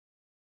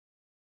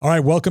All right,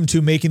 welcome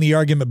to Making the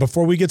Argument.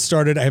 Before we get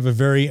started, I have a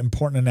very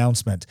important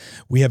announcement.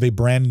 We have a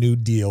brand new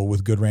deal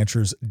with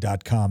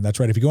GoodRanchers.com. That's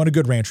right. If you go on to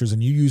Good Ranchers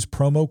and you use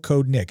promo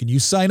code Nick and you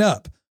sign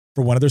up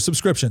for one of their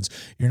subscriptions,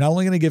 you're not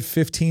only going to get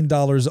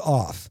 $15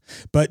 off,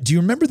 but do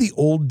you remember the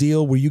old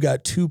deal where you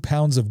got 2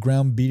 pounds of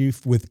ground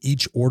beef with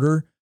each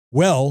order?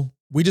 Well,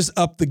 we just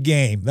upped the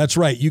game. That's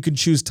right. You can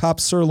choose top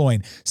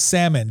sirloin,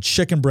 salmon,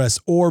 chicken breast,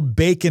 or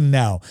bacon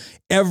now.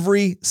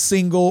 Every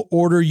single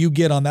order you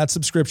get on that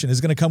subscription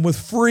is going to come with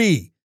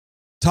free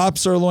top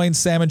sirloin,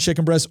 salmon,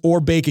 chicken breast, or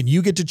bacon.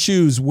 You get to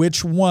choose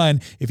which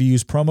one if you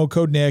use promo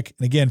code Nick.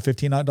 And again,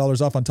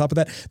 $15 off on top of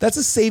that. That's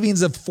a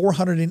savings of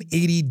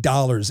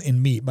 $480 in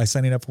meat by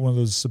signing up for one of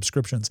those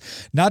subscriptions.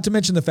 Not to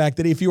mention the fact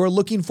that if you are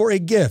looking for a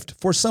gift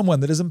for someone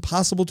that is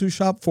impossible to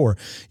shop for,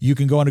 you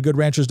can go on to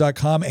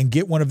GoodRanchers.com and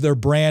get one of their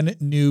brand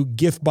new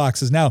gift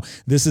boxes. Now,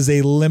 this is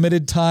a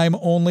limited time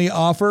only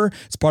offer.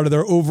 It's part of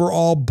their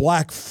overall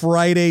Black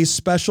Friday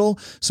special.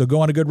 So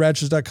go on to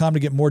GoodRanchers.com to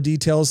get more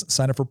details.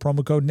 Sign up for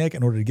promo code Nick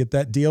in order to get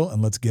that deal,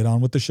 and let's get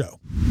on with the show.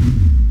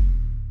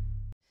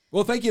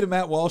 Well, thank you to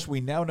Matt Walsh. We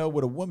now know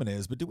what a woman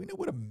is, but do we know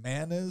what a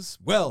man is?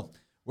 Well,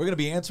 we're going to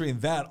be answering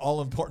that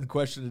all-important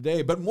question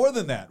today. But more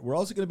than that, we're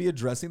also going to be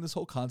addressing this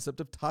whole concept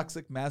of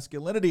toxic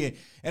masculinity.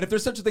 And if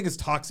there's such a thing as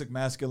toxic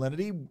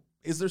masculinity,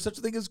 is there such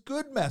a thing as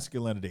good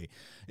masculinity?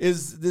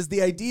 Is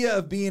the idea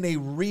of being a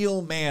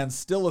real man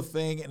still a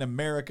thing in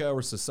America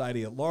or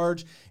society at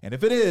large? And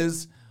if it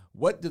is,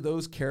 what do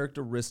those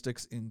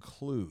characteristics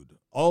include?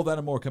 All that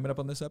and more coming up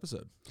on this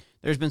episode.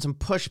 There's been some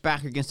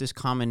pushback against this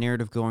common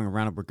narrative going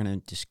around, and we're going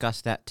to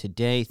discuss that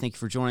today. Thank you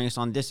for joining us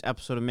on this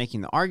episode of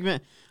Making the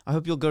Argument. I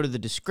hope you'll go to the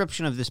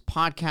description of this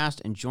podcast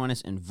and join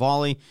us in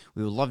Volley.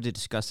 We would love to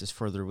discuss this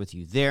further with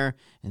you there,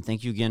 and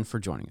thank you again for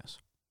joining us.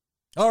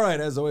 All right,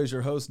 as always,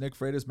 your host, Nick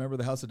Freitas, member of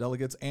the House of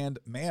Delegates and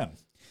man.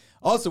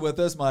 Also with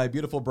us, my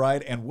beautiful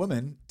bride and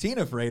woman,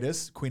 Tina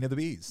Freitas, Queen of the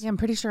Bees. Yeah, I'm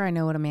pretty sure I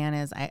know what a man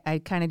is.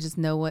 I kind of just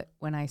know it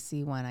when I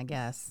see one, I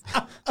guess.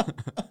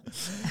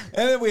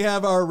 And then we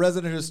have our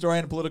resident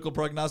historian and political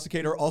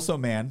prognosticator, also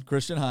man,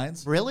 Christian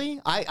Hines.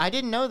 Really? I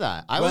didn't know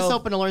that. I was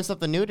hoping to learn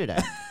something new today.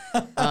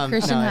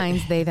 Christian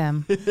Hines, they,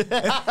 them.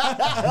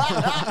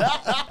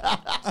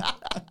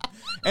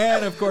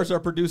 And, of course, our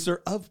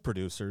producer of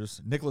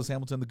producers, Nicholas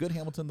Hamilton, the good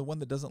Hamilton, the one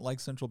that doesn't like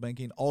central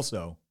banking,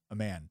 also a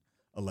man,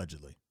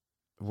 allegedly.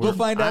 We'll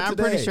find out I'm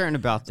today. pretty certain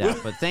about that,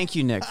 but thank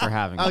you, Nick, for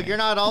having me. Oh, you're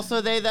not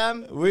also they,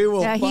 them? We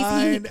will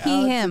find he,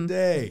 out him.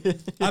 today.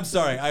 I'm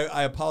sorry.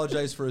 I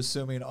apologize for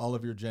assuming all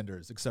of your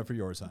genders, except for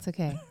yours, hon. It's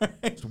okay.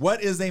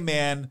 What is a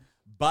man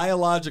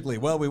biologically?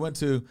 Well, we went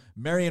to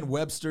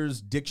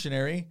Merriam-Webster's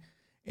dictionary,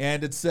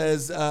 and it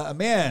says a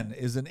man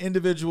is an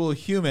individual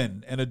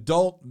human, an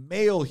adult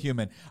male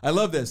human. I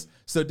love this.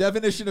 So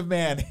definition of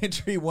man,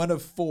 entry 1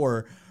 of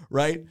 4,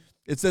 right?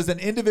 It says an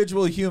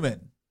individual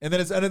human. And then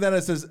it's under that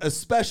it says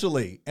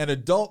especially an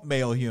adult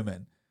male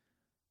human.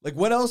 Like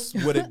what else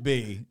would it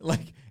be?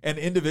 Like an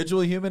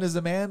individual human is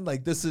a man?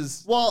 Like this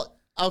is Well,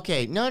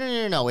 okay.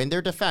 No. In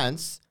their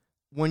defense,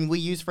 when we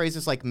use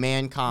phrases like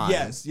mankind.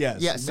 Yes. Yeah,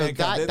 so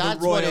Mankind.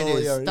 that's the what royal,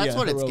 it is. That's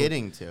what the it's royal.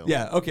 getting to.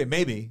 Yeah, okay,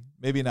 maybe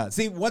not.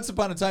 See, once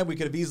upon a time we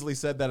could have easily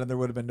said that and there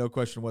would have been no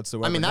question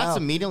whatsoever. I mean, that's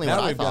immediately now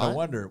what I we've got to thought.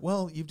 wonder.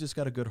 Well, you've just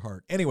got a good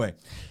heart. Anyway,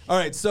 all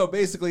right, so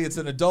basically it's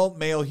an adult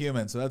male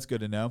human, so that's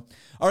good to know.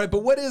 All right,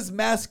 but what is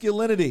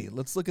masculinity?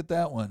 Let's look at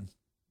that one.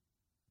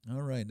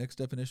 All right, next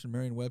definition,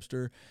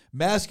 Merriam-Webster.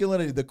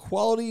 Masculinity, the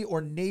quality or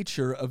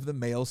nature of the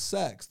male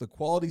sex, the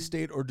quality,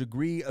 state, or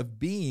degree of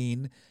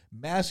being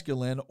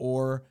masculine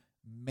or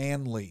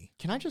manly.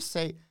 Can I just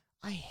say,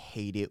 I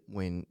hate it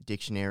when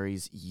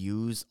dictionaries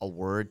use a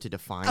word to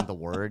define the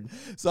word.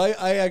 So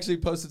I actually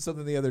posted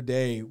something the other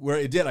day where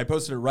it did. I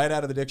posted it right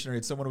out of the dictionary,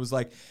 and someone was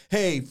like,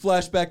 hey,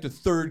 flashback to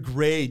 3rd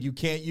grade. You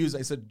can't use.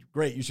 I said,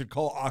 great, you should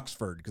call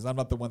Oxford because I'm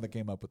not the one that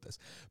came up with this.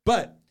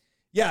 But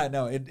yeah,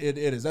 no, it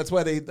is. That's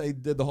why they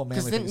did the whole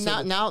manly thing.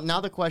 Because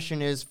now the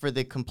question is for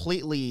the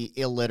completely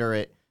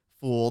illiterate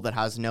fool that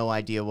has no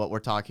idea what we're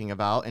talking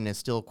about and is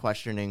still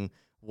questioning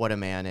what a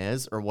man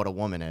is or what a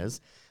woman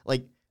is.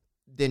 Like,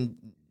 then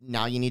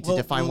now you need to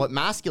define what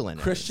masculine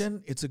is.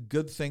 Christian, it's a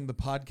good thing the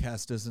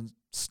podcast doesn't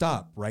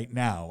stop right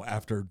now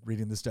after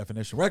reading this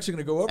definition. We're actually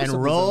going to go over and some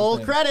roll of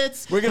these other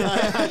things. credits. We're going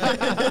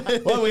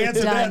to. Well, we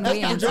answered that. Done. Thank We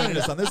you for answered joining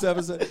it. us on this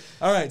episode.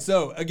 All right.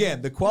 So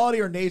again, the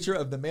quality or nature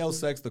of the male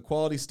sex, the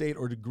quality, state,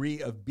 or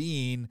degree of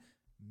being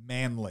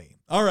manly.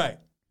 All right.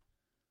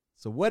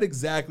 So what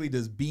exactly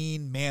does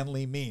being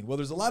manly mean? Well,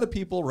 there's a lot of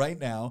people right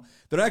now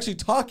that are actually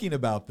talking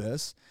about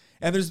this,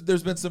 and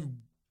there's been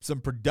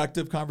some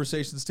productive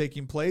conversations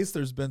taking place.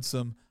 There's been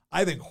some,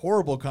 I think,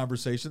 horrible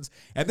conversations,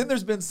 and then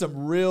there's been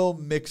some real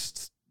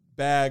mixed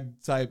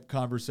bag type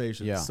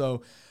conversations. Yeah.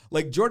 So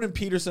like Jordan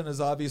Peterson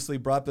has obviously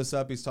brought this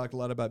up. He's talked a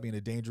lot about being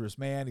a dangerous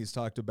man. He's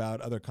talked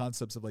about other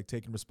concepts of like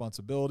taking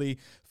responsibility,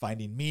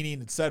 finding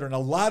meaning, etc. And a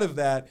lot of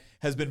that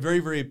has been very,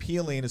 very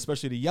appealing,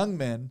 especially to young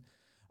men.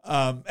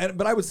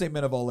 But I would say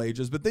men of all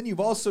ages. But then you've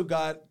also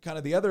got kind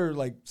of the other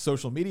like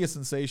social media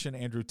sensation,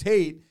 Andrew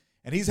Tate,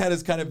 And he's had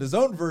his kind of his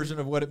own version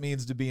of what it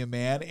means to be a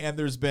man. And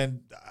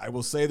I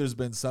will say there's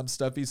been some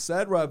stuff he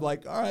said where I'm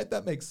like, all right,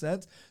 that makes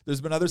sense.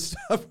 There's been other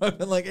stuff where I've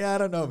been like, yeah, I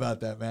don't know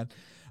about that, man.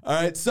 All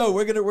right. So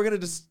we're gonna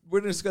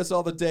discuss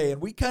all the day.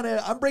 And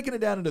I'm breaking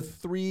it down into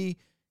 3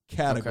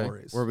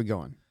 categories. Okay. Where are we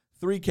going?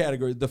 3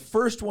 categories. The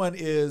first one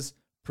is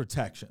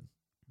protection,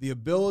 the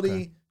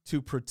ability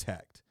to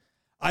protect.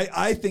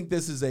 I think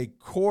this is a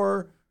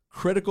core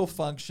critical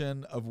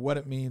function of what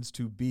it means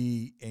to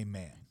be a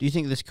man. Do you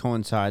think this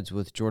coincides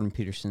with Jordan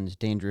Peterson's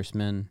Dangerous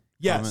Men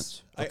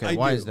comments? Yes. Okay,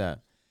 why is that?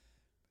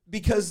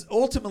 Because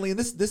ultimately, and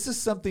this is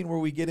something where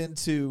we get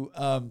into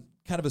kind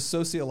of a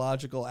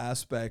sociological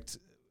aspect,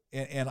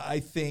 and I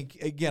think,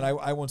 again,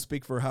 I won't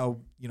speak for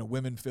how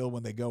women feel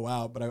when they go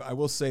out, but I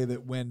will say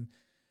that when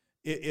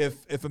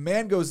a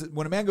man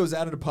goes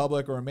out into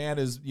public, or a man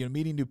is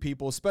meeting new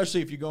people,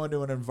 especially if you go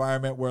into an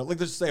environment where, like,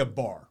 let's just say a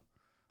bar.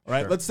 All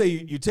right. Sure. Let's say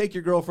you take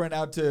your girlfriend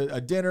out to a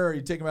dinner, or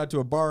you take them out to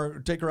a bar, or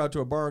take her out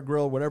to a bar or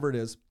grill, whatever it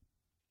is.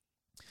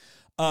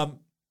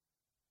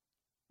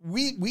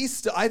 We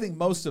still, I think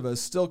most of us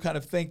still kind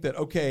of think that,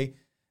 okay,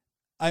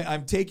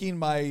 I'm taking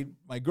my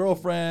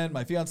girlfriend,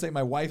 my fiance,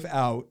 my wife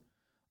out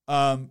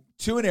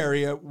to an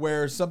area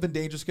where something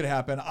dangerous could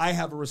happen. I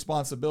have a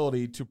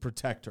responsibility to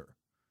protect her.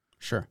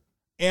 Sure.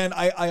 And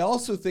I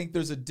also think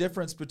there's a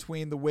difference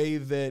between the way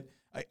that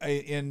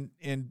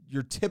in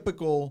your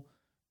typical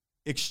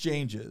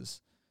exchanges,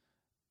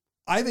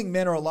 I think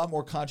men are a lot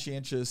more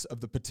conscientious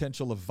of the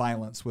potential of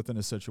violence within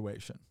a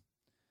situation.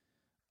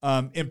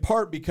 In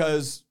part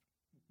because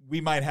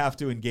we might have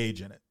to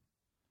engage in it.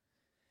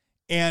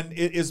 And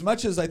as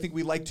much as I think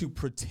we like to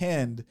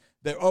pretend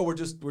that,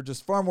 we're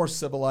just far more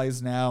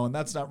civilized now, and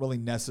that's not really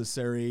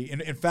necessary.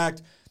 In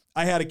fact,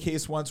 I had a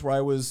case once where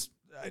I was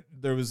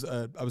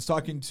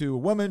talking to a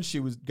woman.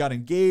 She got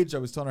engaged. I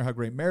was telling her how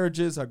great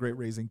marriage is, how great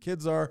raising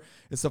kids are,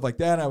 and stuff like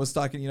that. And I was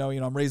talking,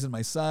 I'm raising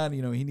my son.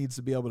 He needs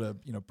to be able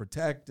to,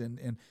 protect.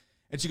 And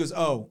she goes,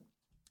 "Oh,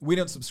 we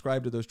don't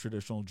subscribe to those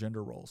traditional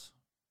gender roles."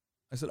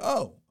 I said,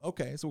 "Oh,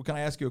 okay. So can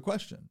I ask you a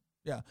question?"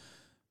 "Yeah.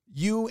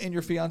 You and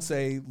your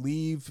fiance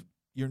leave,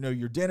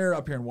 your dinner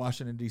up here in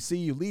Washington, D.C.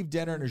 You leave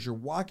dinner, and as you're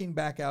walking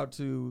back out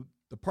to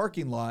the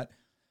parking lot,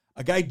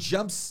 a guy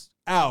jumps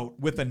out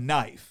with a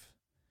knife.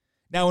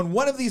 Now, in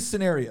one of these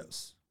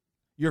scenarios,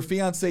 your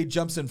fiance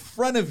jumps in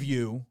front of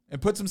you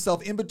and puts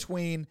himself in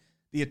between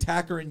the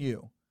attacker and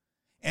you.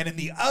 And in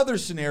the other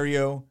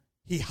scenario,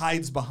 he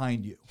hides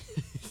behind you.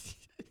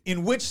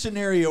 In which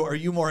scenario are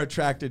you more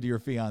attracted to your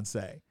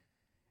fiance?"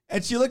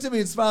 And she looked at me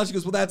and smiled. She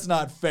goes, "Well, that's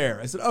not fair."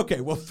 I said, "Okay,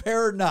 well,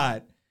 fair or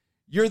not,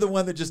 you're the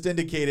one that just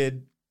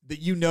indicated that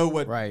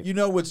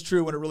what's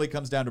true when it really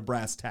comes down to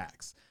brass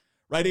tacks,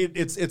 right?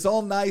 It's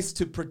all nice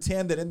to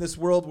pretend that in this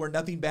world where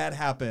nothing bad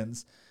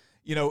happens,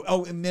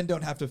 and men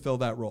don't have to fill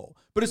that role.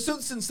 But as soon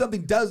as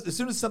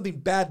something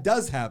bad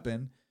does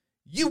happen,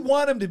 you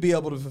want him to be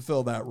able to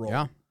fulfill that role.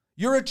 Yeah.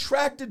 You're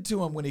attracted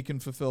to him when he can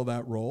fulfill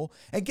that role.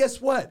 And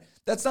guess what?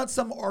 That's not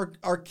some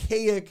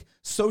archaic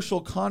social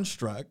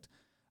construct.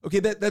 Okay,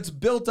 that's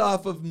built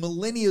off of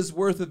millennia's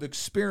worth of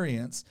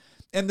experience.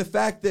 And the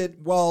fact that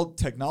while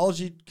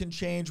technology can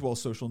change, while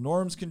social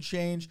norms can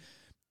change,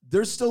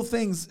 there's still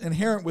things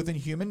inherent within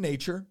human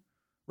nature.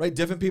 Right?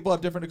 Different people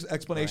have different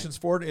explanations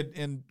for it.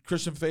 In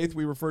Christian faith,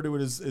 we refer to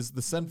it as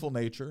the sinful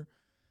nature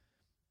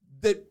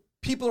that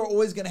people are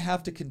always going to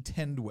have to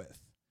contend with.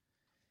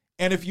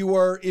 And if you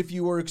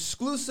are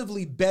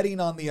exclusively betting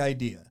on the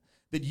idea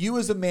that you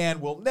as a man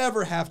will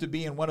never have to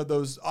be in one of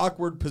those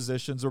awkward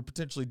positions or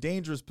potentially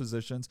dangerous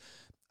positions,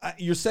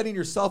 you're setting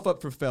yourself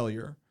up for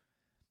failure.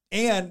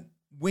 And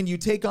when you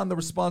take on the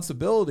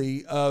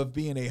responsibility of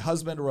being a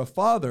husband or a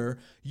father,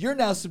 you're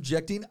now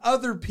subjecting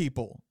other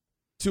people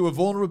to a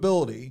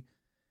vulnerability,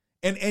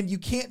 and you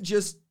can't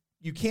just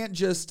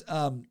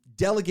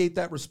delegate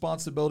that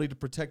responsibility to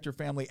protect your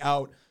family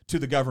out to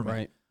the government.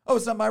 Right. "Oh,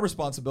 it's not my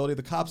responsibility.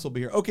 The cops will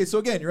be here." Okay, so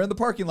again, you're in the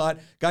parking lot.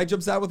 Guy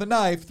jumps out with a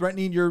knife,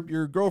 threatening your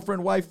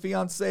girlfriend, wife,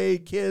 fiance,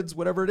 kids,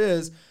 whatever it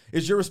is.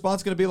 Is your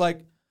response going to be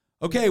like,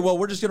 "Okay, well,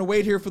 we're just going to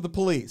wait here for the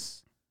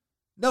police"?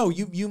 No,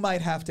 you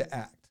might have to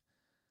act.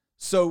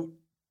 So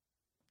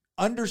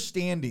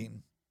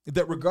understanding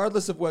that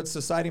regardless of what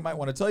society might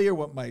want to tell you,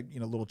 what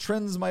little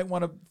trends might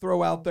want to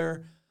throw out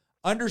there,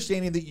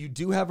 understanding that you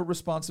do have a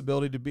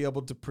responsibility to be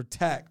able to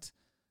protect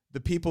the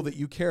people that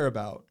you care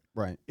about.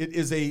 Right. It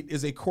is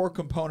a core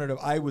component of,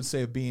 I would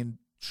say, of being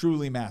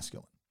truly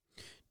masculine.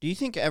 Do you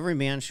think every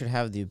man should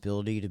have the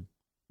ability to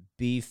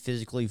be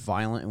physically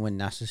violent and when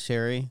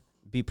necessary,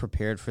 be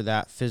prepared for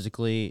that,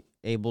 physically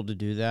able to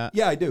do that?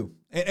 Yeah, I do.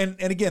 And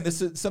again,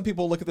 this is, some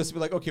people look at this and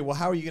be like, okay, well,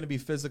 how are you going to be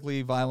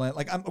physically violent?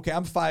 Like, I'm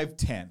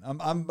 5'10".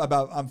 I'm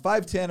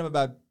 5'10". I'm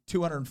about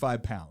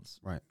 205 pounds.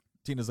 Right.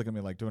 Tina's looking at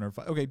me like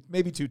 205. Okay,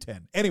 maybe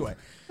 210. Anyway,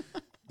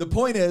 the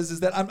point is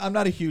that I'm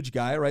not a huge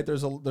guy, right?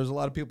 There's a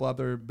lot of people out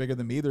there bigger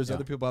than me. There's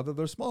other people out there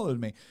that are smaller than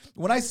me.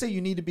 When I say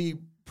you need to be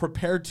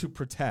prepared to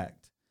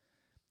protect,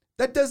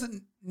 that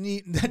doesn't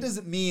mean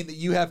that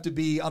you have to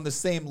be on the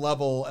same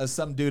level as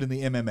some dude in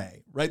the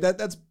MMA, right?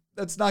 That's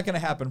That's not going to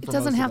happen. It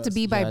doesn't have to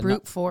be by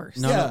brute force.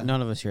 None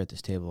of us here at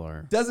this table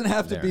are. Doesn't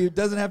have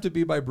to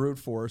be by brute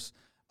force.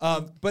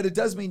 But it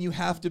does mean you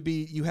have to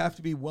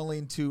be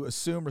willing to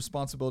assume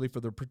responsibility for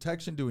their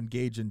protection, to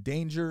engage in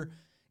danger.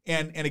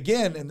 And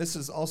again, and this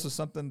is also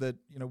something that,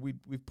 you know,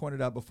 we've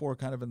pointed out before,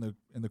 kind of in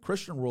the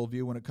Christian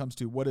worldview, when it comes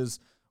to what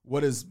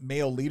is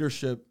male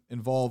leadership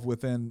involved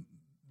within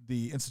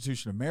the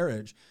institution of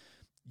marriage.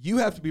 You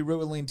have to be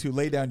willing to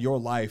lay down your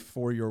life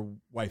for your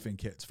wife and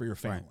kids, for your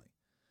family.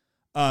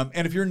 Right.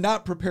 And if you're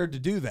not prepared to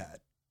do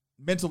that,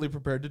 mentally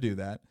prepared to do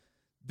that,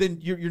 then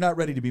you're not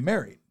ready to be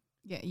married.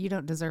 Yeah, you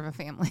don't deserve a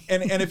family.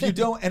 and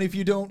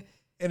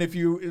if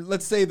you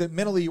let's say that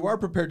mentally you are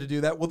prepared to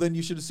do that, well, then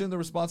you should assume the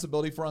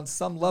responsibility for, on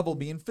some level,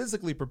 being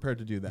physically prepared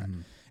to do that.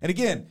 Mm-hmm. And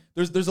again,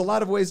 there's a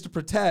lot of ways to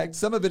protect.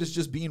 Some of it is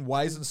just being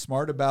wise and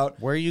smart about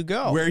where you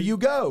go,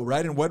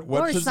 right? And what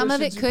or some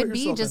of it could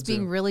be into. just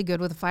being really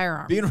good with a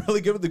firearm. Being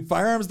really good with the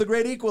firearm's the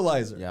great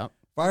equalizer. Yeah,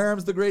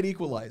 firearm's the great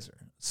equalizer.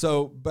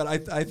 So, but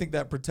I think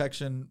that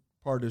protection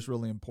part is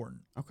really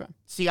important. Okay.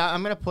 See,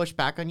 I'm going to push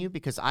back on you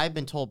because I've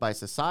been told by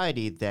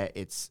society that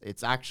it's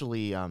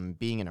actually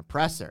being an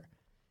oppressor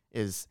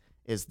is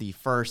the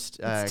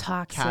first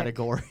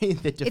category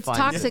that defines it's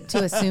toxic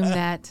to assume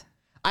that.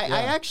 I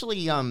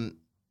actually I've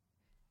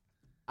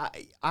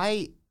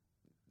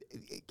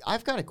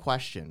got a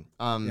question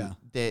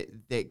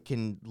that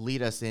can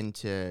lead us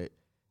into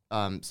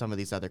some of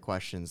these other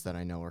questions that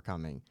I know are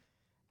coming.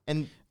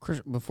 And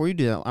Chris, before you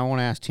do that, I want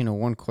to ask Tina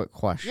one quick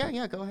question.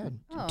 Yeah, go ahead.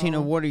 Oh. Tina,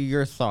 what are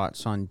your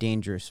thoughts on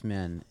dangerous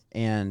men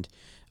and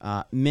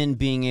men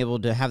being able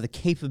to have the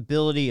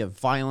capability of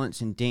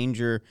violence and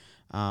danger,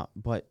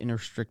 but in a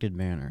restricted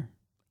manner?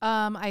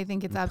 I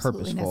think it's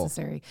absolutely purposeful.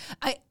 necessary.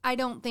 I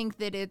don't think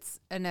that it's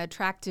an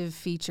attractive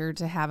feature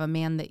to have a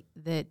man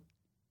that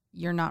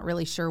you're not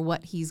really sure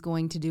what he's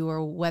going to do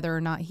or whether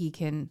or not he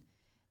can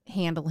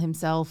handle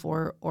himself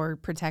or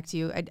protect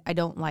you. I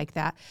don't like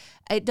that.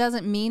 It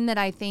doesn't mean that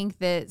I think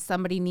that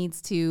somebody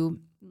needs to,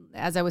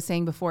 as I was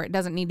saying before, it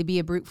doesn't need to be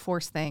a brute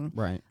force thing.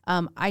 Right.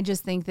 I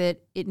just think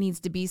that it needs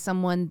to be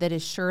someone that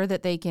is sure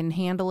that they can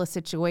handle a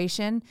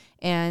situation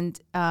and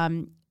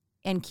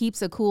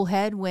keeps a cool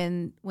head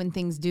when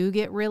things do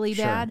get really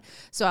bad.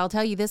 So I'll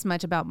tell you this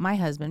much about my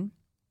husband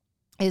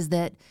is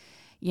that,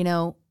 you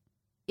know,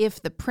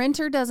 if the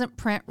printer doesn't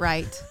print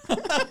right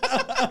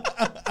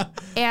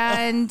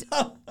and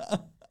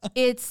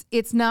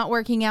it's not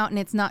working out and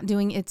it's not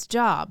doing its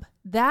job,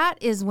 that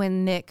is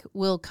when Nick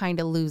will kind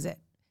of lose it.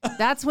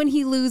 That's when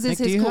he loses Nick,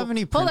 his do you cool. have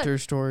any printer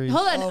stories?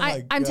 Hold on.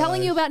 Oh I'm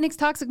telling you about Nick's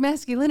toxic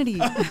masculinity.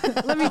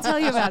 Let me tell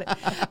you about it.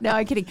 No,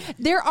 I'm kidding.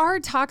 There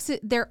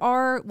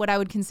are what I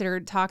would consider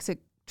toxic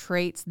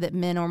traits that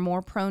men are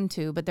more prone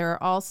to, but there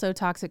are also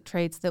toxic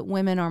traits that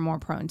women are more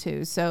prone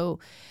to. So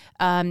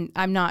I'm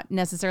not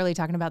necessarily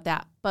talking about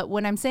that. But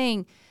when I'm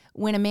saying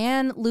when a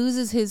man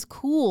loses his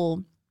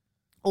cool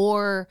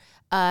or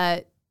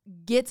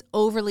gets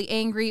overly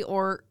angry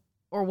or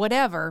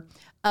whatever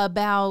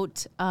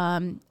about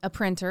a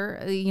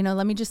printer, you know,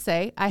 let me just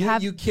say,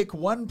 You kick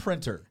one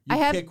printer.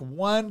 Kick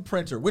one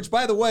printer, which,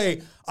 by the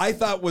way, I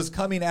thought was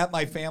coming at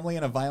my family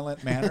in a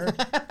violent manner.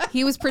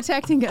 He was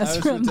protecting us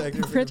from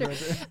the printer.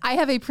 I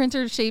have a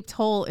printer-shaped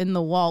hole in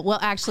the wall. Well,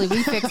 actually,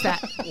 we fixed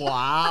that.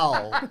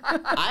 Wow.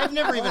 I've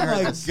never even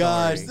heard this story. Oh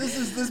my gosh,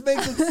 this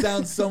makes it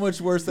sound so much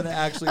worse than it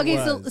actually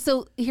was. Okay,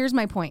 so here's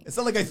my point. It's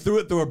not like I threw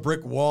it through a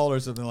brick wall or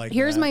something like that.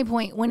 Here's my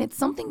point. When it's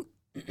something,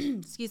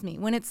 excuse me,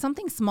 when it's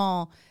something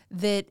small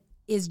that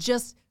is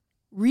just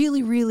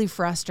really, really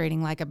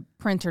frustrating, like a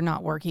printer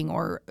not working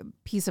or a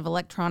piece of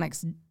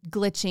electronics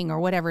glitching or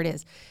whatever it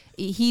is,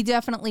 he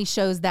definitely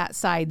shows that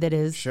side that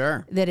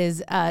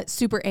is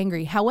super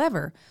angry.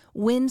 However,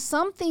 when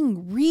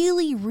something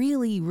really,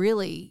 really,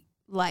 really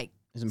like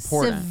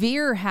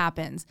severe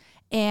happens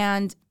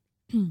and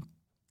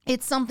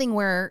it's something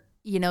where,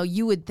 you know,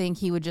 you would think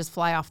he would just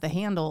fly off the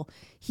handle,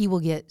 he will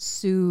get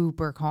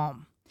super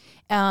calm.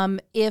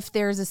 If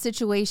there's a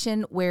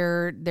situation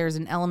where there's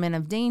an element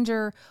of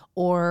danger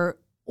or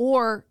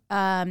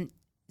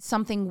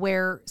something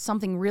where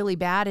something really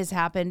bad has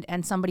happened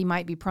and somebody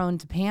might be prone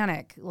to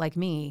panic like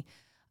me,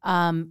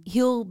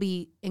 he'll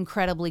be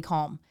incredibly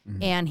calm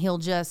and he'll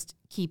just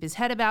keep his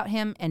head about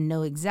him and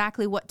know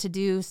exactly what to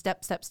do,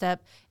 step,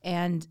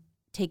 and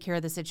take care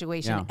of the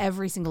situation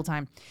every single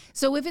time.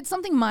 So if it's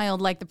something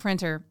mild like the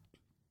printer,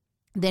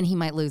 then he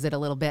might lose it a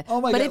little bit. Oh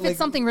my but God, if it's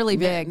something really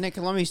big, Nick,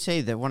 let me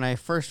say that when I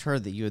first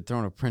heard that you had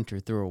thrown a printer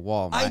through a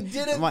wall, I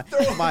didn't throw a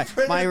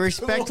printer my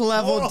respect through a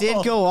level wall.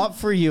 did go up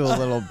for you a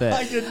little bit.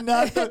 I did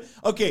not.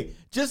 Okay,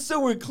 just so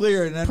we're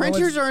clear, and I know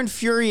Printers are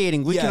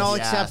infuriating. We can all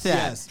accept that.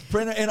 Yes,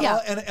 printer,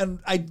 and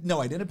I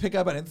didn't pick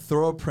up. I didn't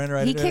throw a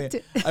printer. He kicked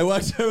it. I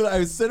watched. I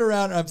was sitting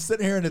around. I'm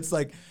sitting here, and it's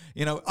like,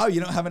 you know, oh, you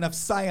don't have enough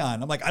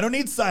cyan. I'm like, I don't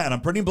need cyan.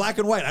 I'm printing black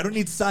and white. I don't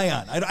need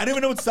cyan. I don't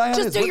even know what cyan is.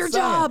 Just do What's your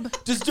cyan? job.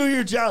 Just do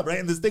your job, right?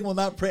 And this thing will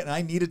not print, and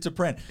I need it to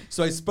print.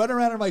 So I spun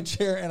around in my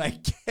chair, and I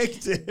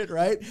kicked it,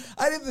 right?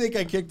 I didn't think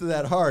I kicked it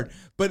that hard,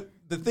 but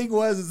the thing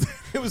was,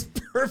 it was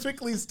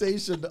perfectly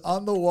stationed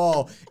on the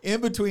wall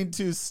in between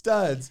two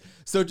studs.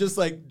 So just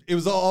like, it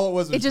was all it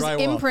was It just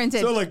drywall.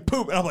 imprinted. So like,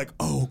 poop. And I'm like,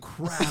 oh,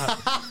 crap.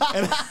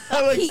 And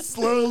I like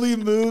slowly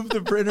moved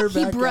the printer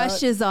He back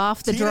brushes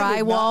off the Tina did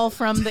drywall not-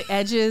 from the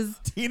edges.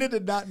 Tina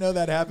did not know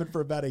that happened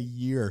for about a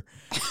year.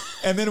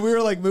 And then we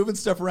were like moving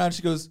stuff around.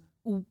 She goes,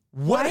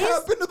 what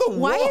happened to the wall?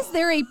 Why is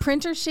there a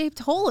printer-shaped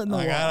hole in the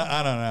Like, wall?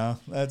 I don't know.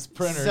 That's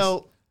printers.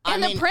 So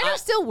And I the mean, printer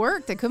still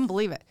worked. I couldn't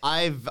believe it.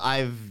 I've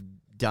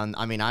done.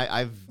 I mean,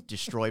 I've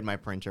destroyed my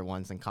printer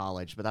once in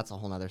college, but that's a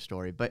whole nother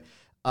story. But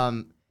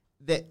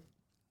that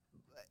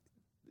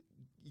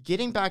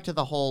getting back to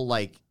the whole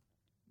like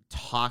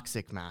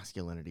toxic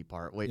masculinity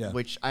part,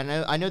 which I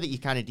know that you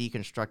kind of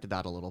deconstructed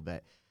that a little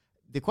bit.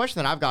 The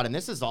question that I've got, and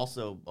this is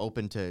also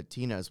open to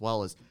Tina as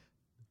well, is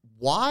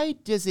why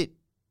does it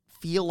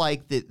feel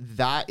like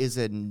that is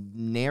a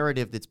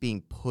narrative that's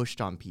being pushed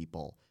on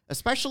people,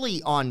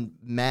 especially on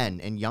men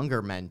and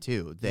younger men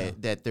too,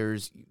 that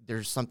there's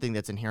something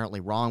that's inherently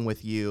wrong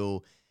with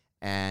you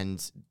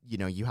and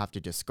you have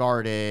to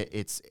discard it.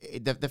 It's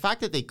the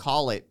fact that they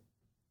call it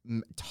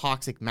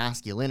toxic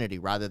masculinity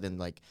rather than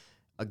like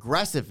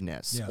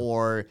aggressiveness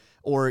or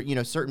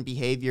certain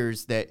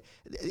behaviors that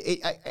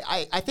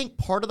I think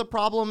part of the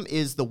problem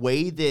is the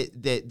way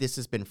that this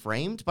has been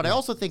framed, but I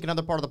also think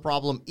another part of the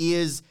problem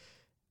is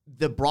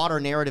the broader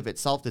narrative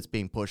itself that's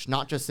being pushed,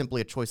 not just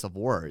simply a choice of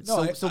words.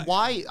 No,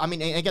 why? I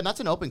mean, again,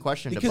 that's an open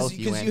question to both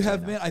you and you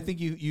have Tina. been. I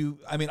think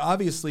I mean,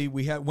 obviously,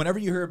 we have. Whenever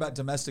you hear about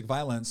domestic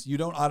violence, you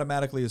don't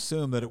automatically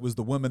assume that it was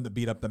the woman that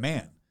beat up the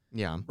man.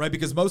 Yeah. Right.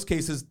 Because most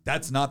cases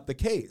that's not the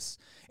case,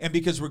 and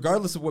because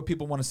regardless of what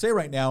people want to say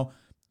right now,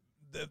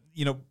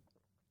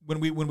 when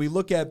we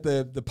look at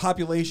the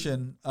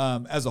population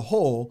as a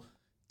whole,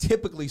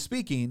 typically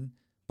speaking,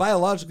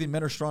 biologically,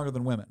 men are stronger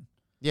than women.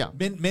 Yeah.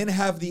 Men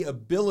have the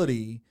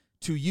ability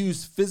to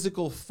use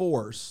physical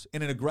force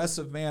in an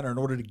aggressive manner in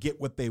order to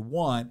get what they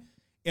want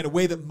in a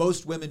way that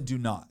most women do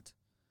not.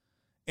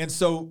 And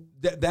so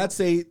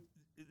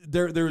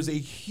there is a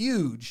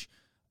huge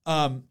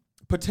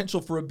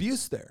potential for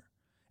abuse there.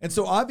 And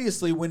so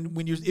obviously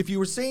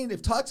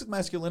if toxic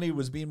masculinity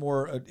was being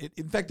more,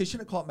 in fact, they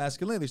shouldn't call it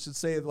masculinity. They should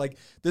say like,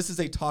 this is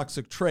a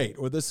toxic trait,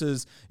 or this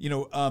is,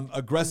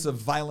 aggressive,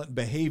 violent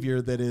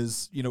behavior that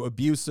is,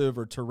 abusive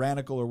or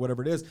tyrannical or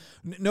whatever it is.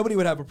 Nobody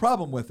would have a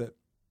problem with it.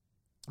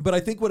 But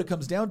I think what it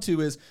comes down to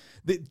is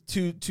that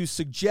to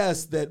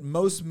suggest that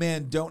most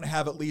men don't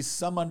have at least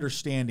some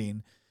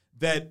understanding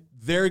that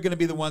they're going to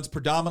be the ones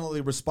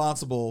predominantly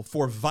responsible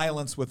for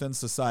violence within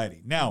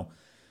society. Now,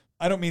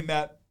 I don't mean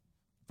that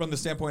from the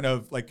standpoint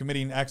of like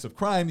committing acts of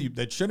crime.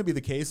 That shouldn't be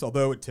the case,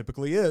 although it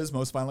typically is.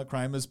 Most violent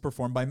crime is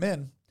performed by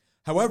men.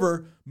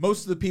 However,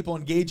 most of the people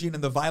engaging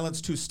in the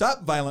violence to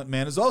stop violent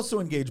men is also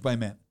engaged by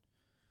men.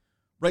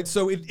 Right?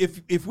 So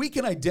if we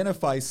can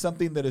identify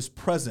something that is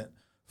present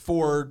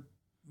for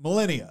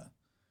millennia,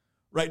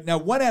 right? Now,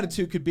 one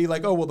attitude could be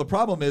like, oh, well, the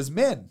problem is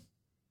men.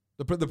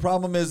 The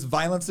problem is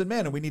violence in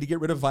men, and we need to get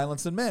rid of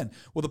violence in men.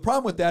 Well, the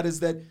problem with that is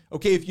that,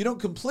 okay, if you don't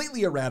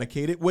completely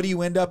eradicate it, what do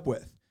you end up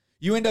with?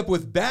 You end up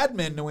with bad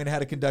men knowing how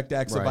to conduct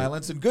acts of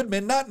violence and good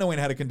men not knowing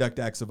how to conduct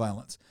acts of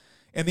violence.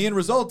 And the end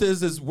result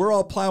is we're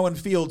all plowing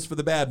fields for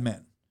the bad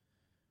men.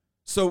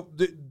 So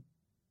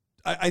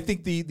I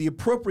think the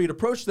appropriate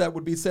approach to that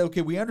would be to say,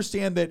 okay, we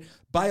understand that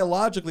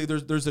biologically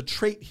there's a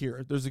trait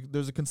here. There's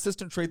a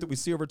consistent trait that we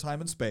see over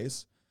time and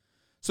space.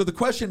 So the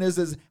question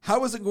is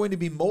how is it going to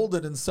be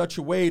molded in such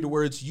a way to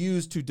where it's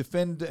used to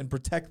defend and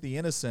protect the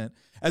innocent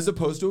as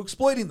opposed to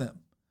exploiting them?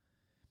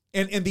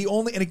 And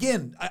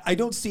again, I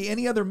don't see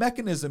any other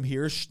mechanism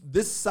here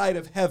this side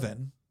of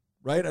heaven,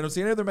 right? I don't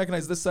see any other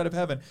mechanism this side of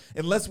heaven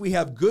unless we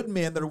have good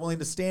men that are willing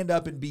to stand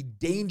up and be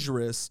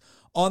dangerous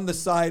on the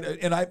side.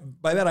 And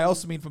by that I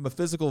also mean from a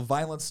physical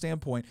violence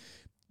standpoint,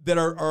 that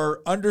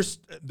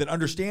that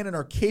understand and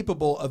are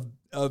capable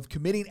of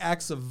committing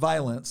acts of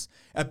violence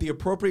at the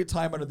appropriate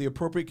time under the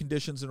appropriate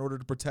conditions in order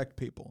to protect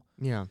people.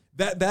 Yeah.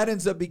 That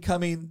ends up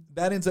becoming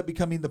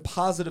the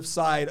positive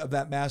side of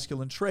that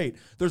masculine trait.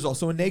 There's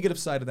also a negative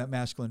side of that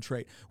masculine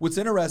trait. What's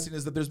interesting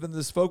is that there's been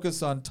this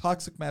focus on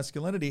toxic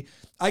masculinity.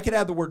 I could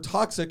add the word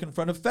toxic in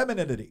front of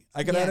femininity.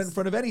 I could add it in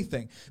front of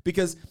anything,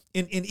 because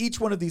in each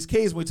one of these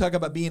cases, when we talk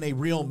about being a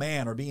real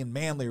man or being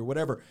manly or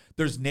whatever,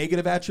 there's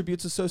negative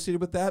attributes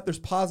associated with that. There's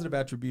positive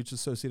attributes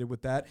associated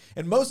with that.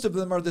 And most of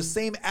them are the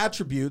same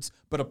attributes,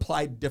 but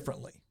applied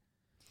differently.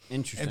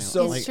 Interesting. And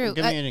so- It's true.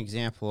 Give me an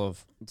example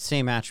of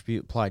same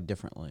attribute applied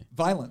differently.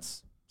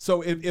 Violence.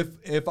 So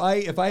if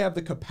I have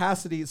the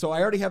capacity, so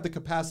I already have the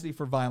capacity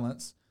for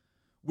violence,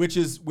 which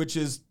is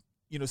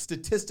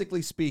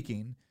statistically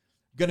speaking,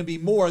 going to be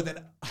more than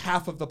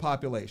half of the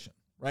population,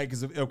 right?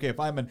 Because if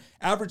I'm an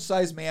average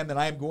size man, then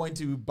I am going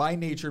to by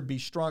nature be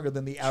stronger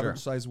than the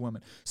average size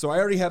woman. So I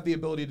already have the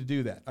ability to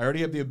do that. I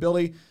already have the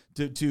ability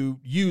to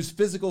use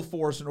physical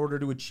force in order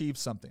to achieve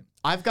something.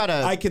 I've got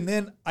a. I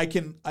can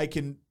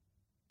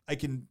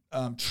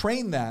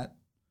train that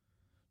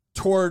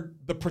toward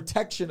the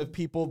protection of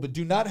people that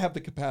do not have the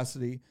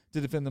capacity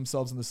to defend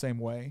themselves in the same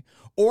way,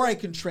 or I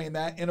can train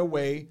that in a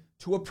way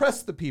to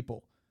oppress the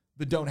people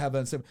that don't have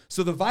that same.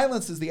 So the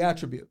violence is the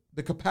attribute.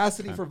 The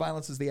capacity for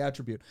violence is the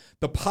attribute.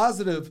 The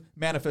positive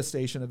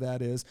manifestation of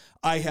that is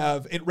I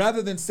have it,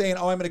 rather than saying,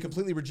 oh, I'm going to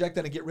completely reject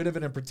that and get rid of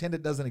it and pretend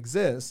it doesn't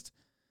exist.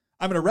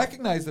 I'm going to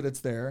recognize that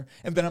it's there,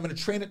 and then I'm going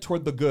to train it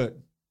toward the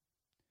good,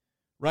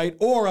 right?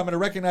 Or I'm going to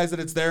recognize that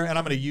it's there, and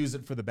I'm going to use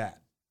it for the bad.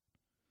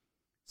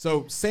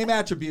 So same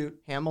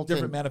attribute, Hamilton,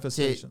 different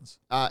manifestations.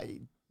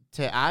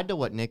 To add to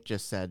what Nick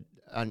just said,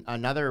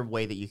 another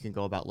way that you can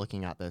go about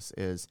looking at this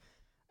is,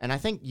 and I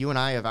think you and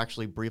I have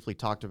actually briefly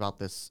talked about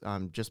this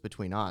just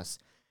between us,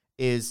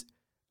 is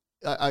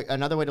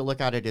another way to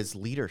look at it is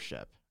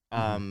leadership.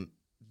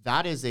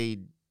 That is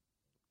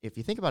if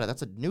you think about it,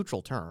 that's a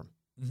neutral term.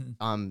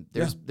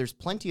 There's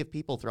plenty of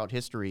people throughout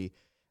history.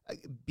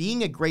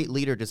 Being a great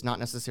leader does not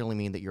necessarily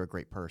mean that you're a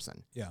great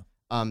person. Yeah.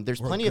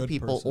 There's plenty of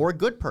people, or a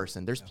good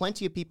person. There's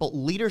plenty of people.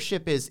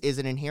 Leadership is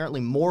an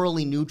inherently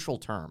morally neutral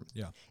term.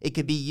 Yeah. It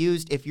could be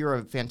used, if you're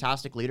a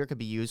fantastic leader, it could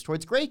be used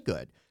towards great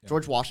good. Yeah.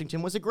 George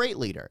Washington was a great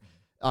leader.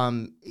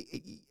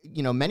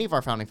 Many of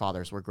our founding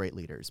fathers were great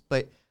leaders,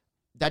 but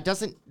that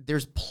doesn't,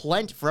 there's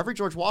plenty, for every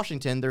George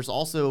Washington, there's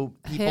also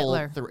people.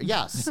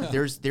 Yes.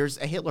 There's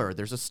a Hitler,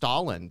 there's a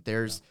Stalin,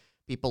 there's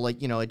people like,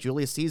 a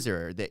Julius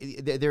Caesar.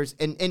 There's,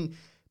 and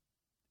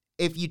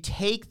if you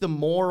take the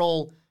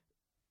moral,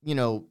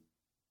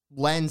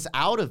 lens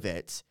out of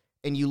it,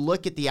 and you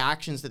look at the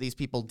actions that these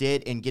people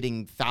did in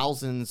getting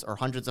thousands or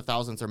hundreds of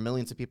thousands or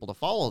millions of people to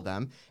follow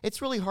them,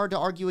 it's really hard to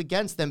argue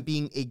against them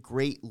being a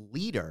great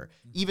leader,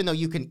 even though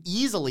you can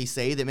easily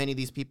say that many of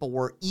these people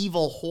were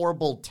evil,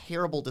 horrible,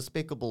 terrible,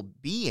 despicable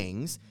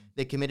beings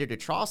that committed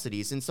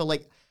atrocities. And so,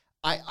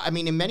 I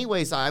mean, in many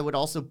ways, I would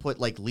also put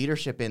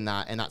leadership in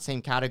that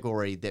same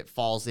category that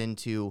falls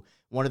into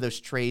one of those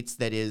traits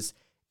that is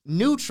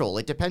neutral.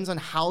 It depends on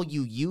how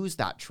you use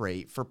that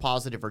trait for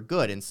positive or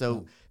good. And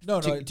so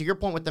to your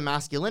point with the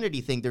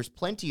masculinity thing, there's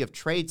plenty of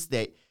traits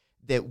that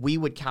we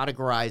would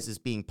categorize as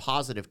being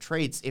positive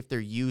traits if they're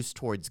used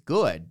towards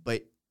good.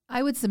 But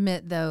I would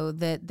submit, though,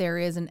 that there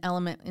is an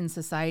element in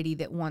society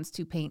that wants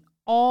to paint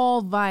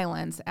all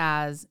violence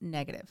as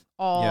negative.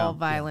 All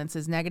violence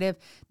is negative.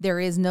 There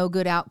is no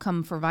good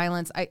outcome for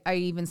violence. I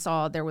even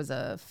saw there was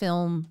a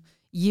film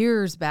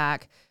years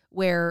back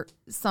where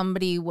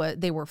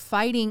they were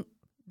fighting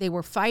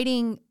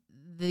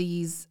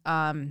these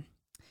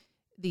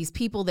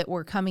people that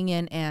were coming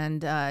in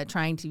and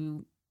trying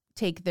to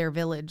take their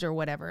village or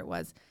whatever it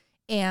was.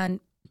 And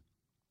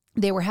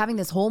they were having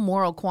this whole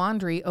moral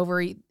quandary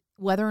over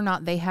whether or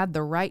not they had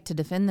the right to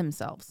defend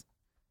themselves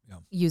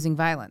using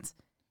violence.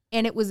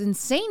 And it was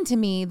insane to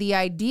me, the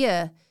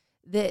idea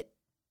that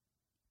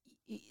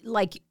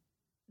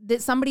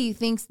that somebody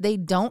thinks they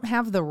don't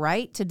have the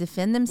right to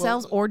defend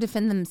themselves or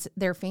defend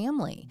their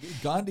family.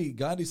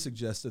 Gandhi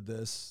suggested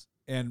this.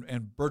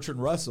 And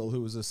Bertrand Russell,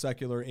 who was a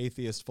secular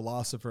atheist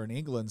philosopher in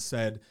England,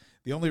 said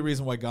the only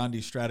reason why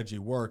Gandhi's strategy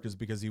worked is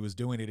because he was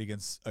doing it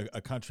against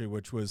a country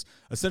which was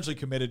essentially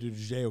committed to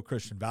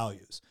Judeo-Christian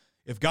values.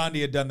 If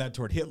Gandhi had done that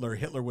toward Hitler,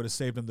 Hitler would have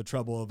saved him the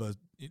trouble of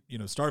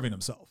starving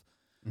himself.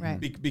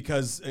 Right.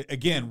 Because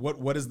again,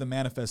 what is the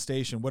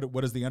manifestation?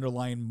 What is the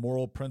underlying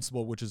moral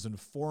principle which is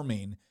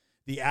informing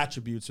the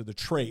attributes or the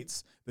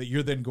traits that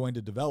you're then going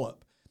to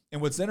develop?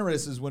 And what's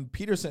interesting is when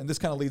Peterson, and this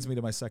kind of leads me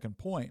to my second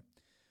point,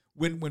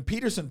 when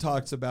Peterson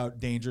talks about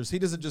dangerous, he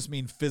doesn't just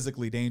mean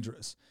physically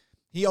dangerous.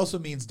 He also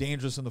means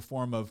dangerous in the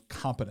form of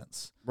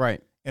competence.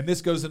 Right. And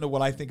this goes into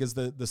what I think is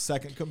the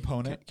second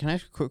component. Can I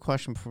ask a quick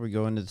question before we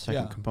go into the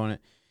second component?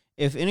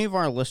 If any of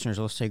our listeners,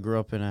 let's say, grew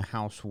up in a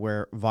house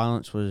where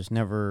violence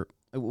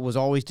was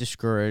always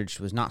discouraged,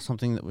 was not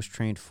something that was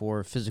trained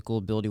for, physical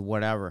ability,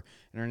 whatever,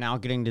 and are now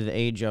getting to the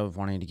age of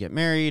wanting to get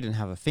married and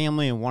have a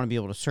family and want to be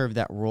able to serve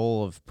that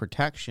role of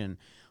protection,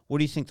 what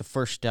do you think the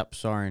first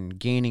steps are in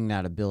gaining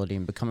that ability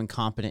and becoming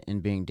competent in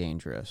being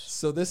dangerous?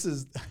 So this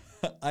is,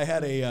 I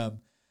had a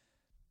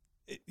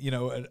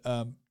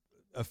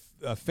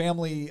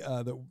family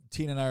that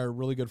Tina and I are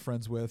really good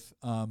friends with.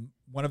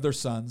 One of their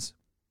sons,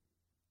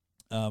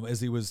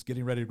 as he was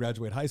getting ready to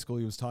graduate high school,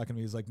 he was talking to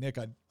me. He's like, Nick,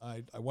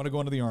 I want to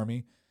go into the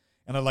Army,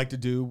 and I'd like to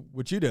do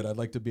what you did. I'd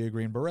like to be a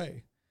Green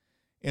Beret.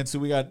 And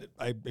so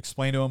I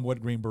explained to him what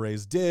Green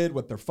Berets did,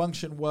 what their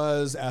function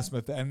was, asked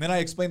him and then I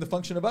explained the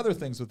function of other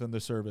things within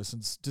the service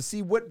and to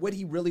see what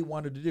he really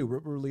wanted to do,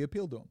 what really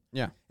appealed to him.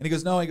 Yeah. And he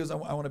goes, I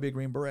want to be a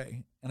Green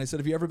Beret. And I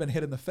said, have you ever been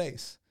hit in the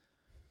face?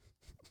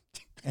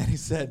 And he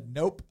said,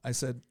 nope. I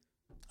said,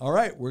 all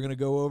right, we're going to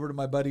go over to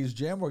my buddy's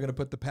gym. We're going to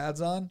put the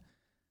pads on.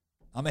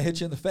 I'm going to hit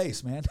you in the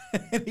face, man.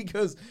 And he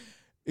goes,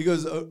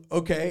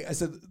 okay. I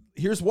said,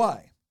 here's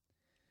why.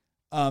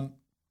 The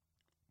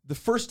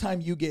first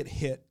time you get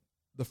hit,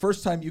 the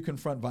first time you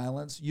confront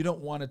violence, you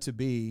don't want it to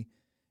be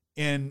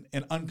in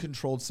an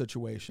uncontrolled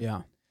situation.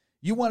 Yeah.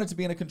 You want it to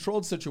be in a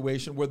controlled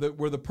situation where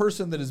the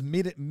person that is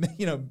meting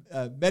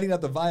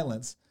out the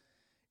violence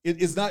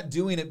is not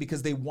doing it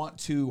because they want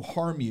to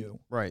harm you.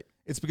 Right.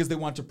 It's because they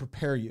want to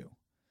prepare you.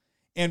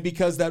 And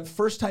because that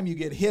first time you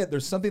get hit,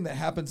 there's something that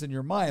happens in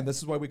your mind. This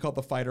is why we call it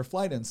the fight or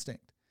flight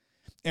instinct.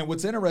 And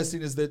what's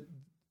interesting is that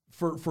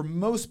for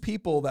most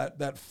people,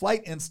 that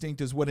flight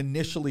instinct is what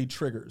initially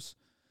triggers.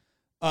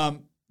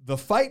 The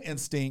fight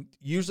instinct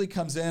usually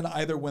comes in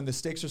either when the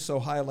stakes are so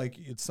high, like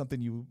it's something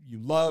you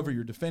love or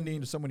you're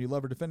defending, or someone you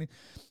love or defending.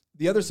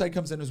 The other side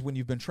comes in is when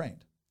you've been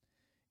trained.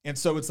 And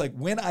so it's like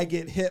when I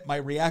get hit, my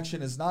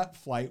reaction is not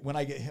flight. When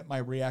I get hit, my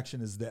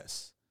reaction is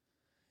this.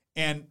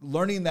 And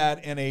learning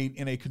that in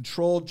a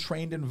controlled,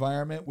 trained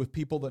environment with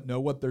people that know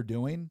what they're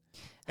doing,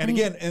 and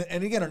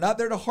again, are not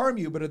there to harm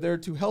you, but are there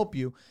to help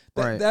you.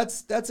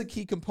 That's a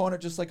key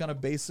component, just like on a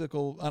basic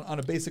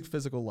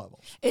physical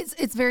level.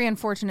 It's very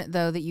unfortunate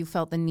though that you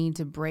felt the need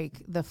to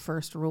break the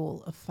first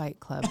rule of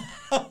Fight Club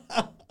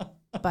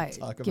by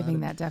giving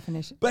that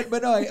definition. But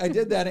no, I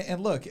did that,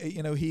 and look,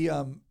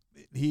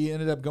 he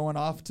ended up going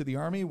off to the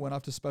Army, went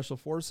off to Special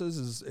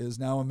Forces, is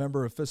now a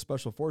member of 5th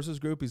Special Forces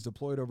Group. He's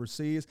deployed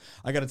overseas.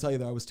 I got to tell you,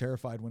 though, I was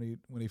terrified when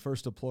he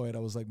first deployed. I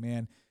was like,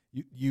 man,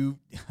 you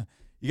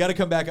got to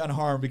come back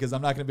unharmed, because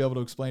I'm not going to be able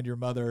to explain to your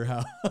mother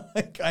how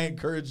I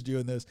encouraged you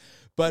in this.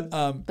 But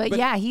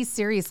yeah, he's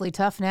seriously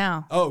tough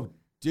now. Oh,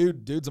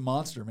 dude's a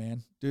monster,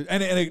 man. Dude,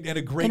 and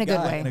a great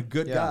guy, and a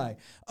good guy.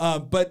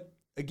 But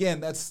again,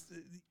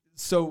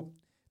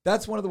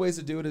 that's one of the ways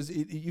to do it is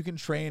you can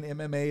train.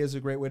 MMA is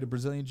a great way to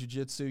Brazilian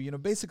Jiu-Jitsu,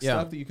 basic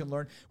stuff that you can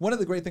learn. One of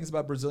the great things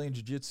about Brazilian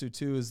Jiu-Jitsu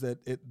too is that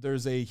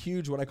there's a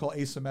huge, what I call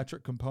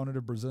asymmetric component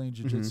of Brazilian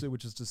Jiu-Jitsu,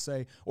 which is to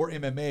say, or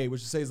MMA,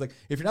 which is to say is like,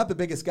 if you're not the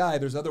biggest guy,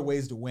 there's other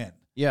ways to win.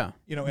 Yeah.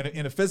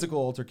 In a physical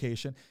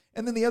altercation.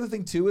 And then the other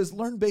thing too is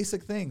learn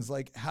basic things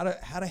like how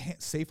to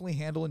safely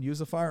handle and use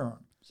a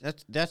firearm.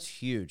 That's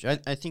huge. I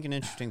think an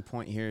interesting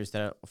point here is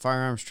that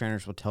firearms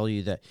trainers will tell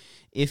you that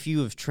if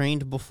you have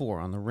trained before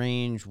on the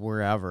range,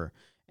 wherever,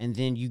 and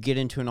then you get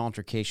into an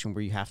altercation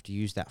where you have to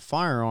use that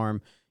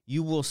firearm,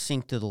 you will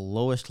sink to the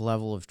lowest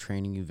level of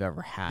training you've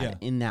ever had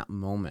in that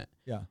moment.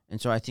 Yeah. And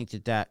so I think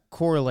that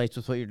correlates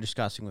with what you're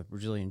discussing with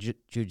Brazilian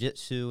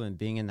Jiu-Jitsu and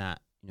being in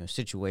that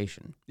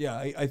situation. Yeah,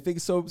 I think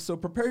so. So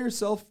prepare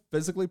yourself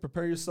physically,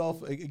 prepare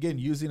yourself, again,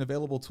 using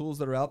available tools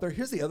that are out there.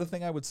 Here's the other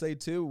thing I would say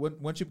too,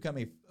 once you become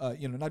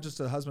not just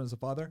a husband, as a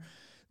father,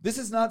 this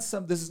is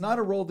not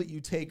a role that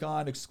you take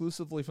on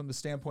exclusively from the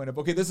standpoint of,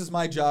 okay, this is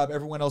my job,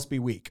 everyone else be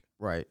weak.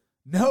 Right.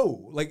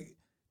 No, like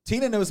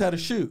Tina knows how to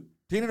shoot.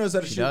 Tina knows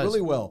how to shoot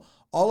really well.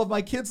 All of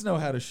my kids know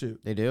how to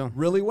shoot. They do.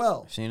 Really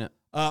well. I've seen it.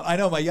 I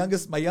know my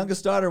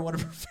youngest daughter, one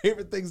of her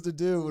favorite things to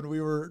do when we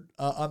were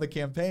on the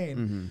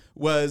campaign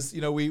was,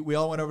 we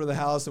all went over to the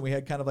house and we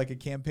had kind of like a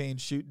campaign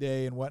shoot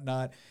day and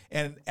whatnot.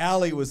 And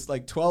Allie was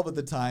like 12 at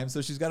the time.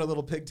 So she's got a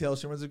little pigtail.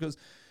 She runs and goes,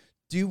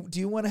 do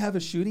you want to have a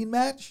shooting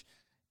match?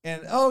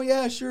 And, oh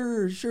yeah,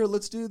 sure.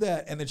 Let's do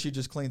that. And then she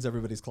just cleans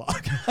everybody's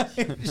clock.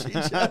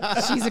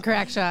 She's a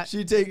crack shot.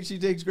 She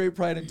takes great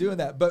pride in doing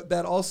that. But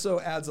that also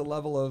adds a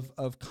level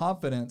of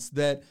confidence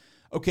that,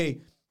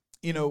 okay,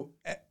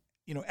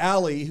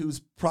 Allie, who's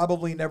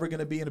probably never going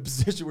to be in a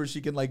position where she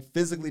can like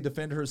physically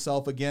defend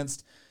herself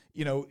against,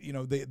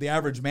 the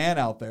average man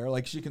out there.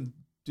 Like she can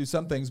do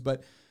some things,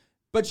 but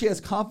she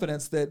has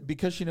confidence that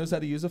because she knows how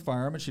to use a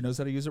firearm and she knows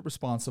how to use it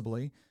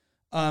responsibly,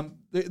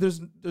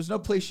 there's no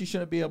place she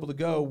shouldn't be able to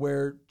go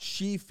where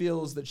she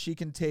feels that she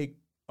can take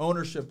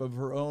ownership of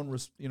her own,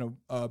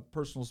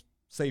 personal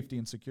safety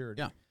and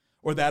security. Yeah.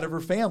 Or that of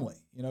her family.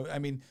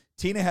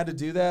 Tina had to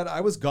do that.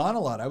 I was gone a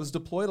lot. I was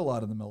deployed a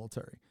lot in the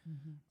military.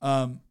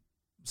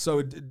 So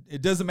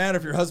it doesn't matter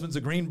if your husband's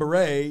a Green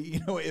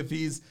Beret, if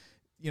he's,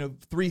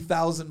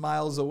 3,000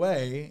 miles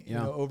away,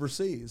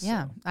 overseas.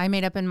 Yeah. So. I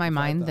made up in my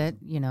mind that,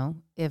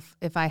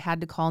 if I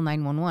had to call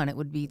 911, it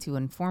would be to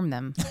inform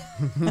them,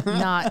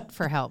 not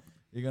for help.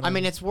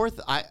 It's worth,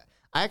 I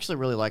actually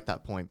really like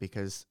that point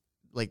because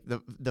like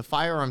the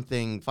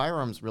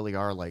firearms really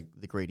are like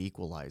the great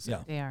equalizer.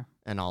 Yeah. They are.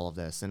 And all of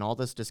this and all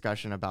this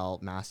discussion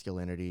about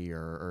masculinity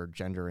or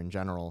gender in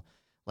general,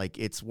 like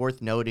it's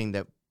worth noting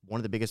that one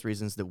of the biggest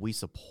reasons that we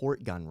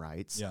support gun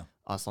rights,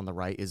 us on the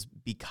right, is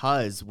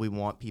because we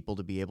want people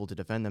to be able to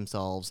defend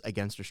themselves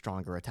against a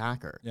stronger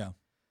attacker. Yeah.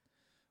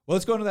 Well,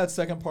 let's go into that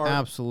second part.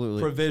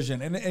 Absolutely.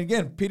 Provision. And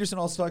again, Peterson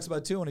also talks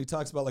about too, when he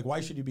talks about like, why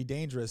should you be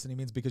dangerous? And he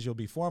means because you'll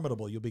be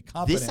formidable. You'll be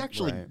confident. This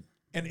actually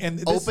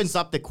and opens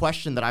up the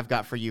question that I've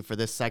got for you for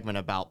this segment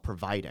about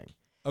providing.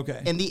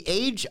 Okay. In the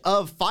age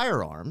of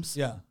firearms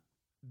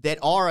that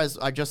are, as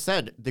I just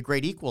said, the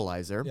great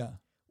equalizer,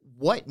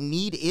 what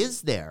need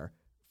is there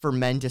for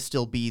men to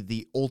still be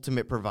the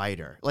ultimate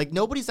provider? Like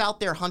nobody's out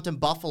there hunting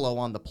buffalo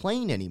on the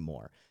plain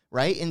anymore,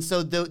 right? And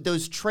so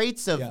those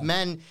traits of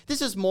men,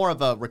 this is more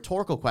of a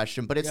rhetorical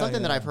question, but it's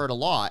something that I've heard a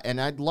lot, and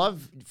I'd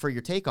love for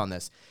your take on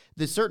this.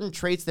 The certain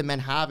traits that men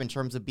have in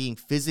terms of being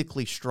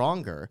physically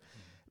stronger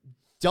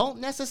don't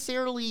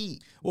necessarily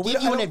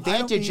give you an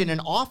advantage in an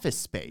office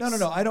space.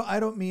 No. I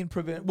don't mean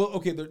prevent. Well,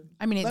 okay.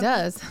 It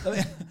does.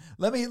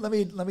 Let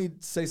me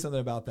say something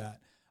about that.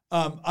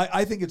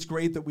 I think it's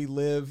great that we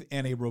live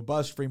in a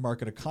robust free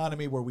market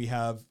economy where we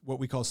have what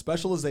we call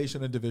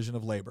specialization and division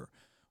of labor,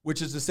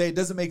 which is to say it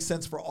doesn't make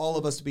sense for all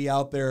of us to be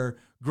out there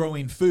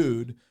growing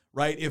food,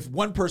 right? If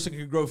one person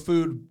can grow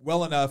food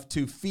well enough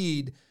to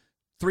feed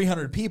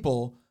 300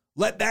 people,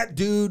 let that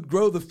dude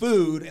grow the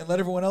food and let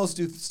everyone else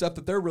do stuff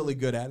that they're really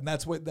good at. And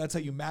that's how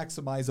you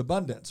maximize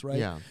abundance, right?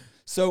 Yeah.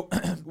 So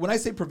when I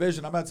say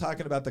provision, I'm not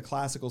talking about the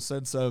classical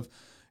sense of,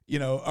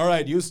 all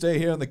right, you stay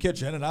here in the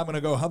kitchen and I'm going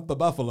to go hunt the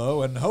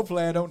buffalo and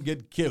hopefully I don't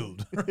get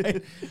killed,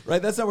 right?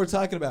 Right? That's not what we're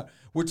talking about.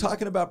 We're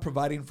talking about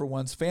providing for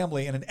one's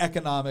family in an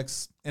economic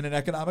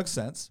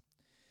sense.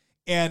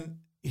 And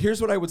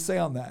here's what I would say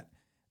on that.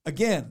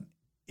 Again,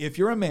 if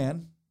you're a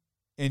man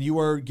and you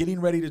are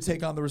getting ready to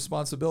take on the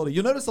responsibility,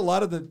 you'll notice a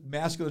lot of the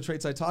masculine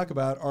traits I talk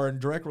about are in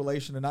direct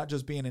relation to not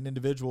just being an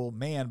individual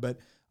man, but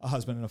a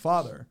husband and a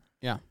father.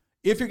 Yeah.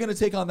 If you're going to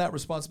take on that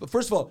responsibility,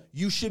 first of all,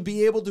 you should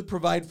be able to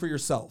provide for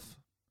yourself,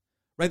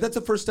 right? That's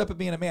the first step of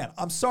being a man.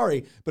 I'm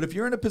sorry, but if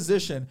you're in a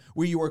position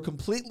where you are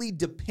completely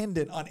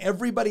dependent on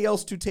everybody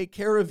else to take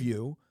care of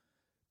you,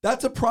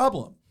 that's a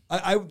problem.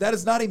 That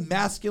is not a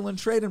masculine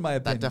trait, in my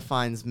opinion. That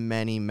defines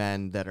many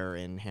men that are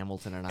in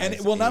Hamilton and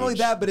I's well, not only age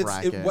that, but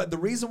bracket. the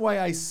reason why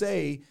I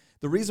say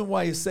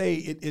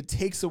it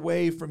takes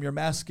away from your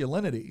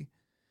masculinity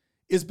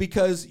is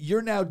because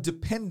you're now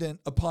dependent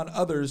upon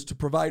others to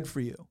provide for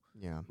you.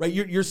 Yeah. Right.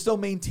 You're still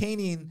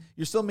maintaining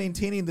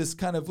this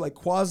kind of like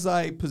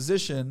quasi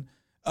position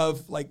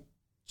of like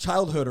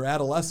childhood or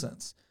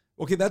adolescence.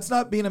 Okay, that's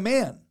not being a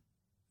man.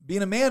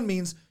 Being a man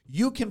means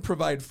you can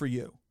provide for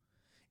you.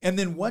 And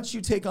then once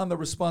you take on the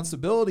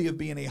responsibility of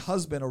being a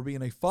husband or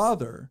being a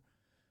father,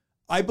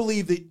 I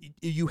believe that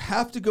you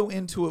have to go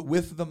into it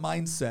with the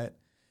mindset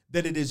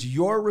that it is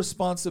your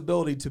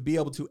responsibility to be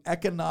able to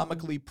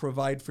economically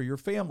provide for your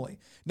family.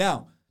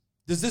 Now,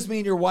 does this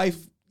mean your wife,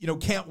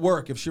 can't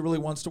work if she really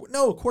wants to?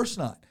 No, of course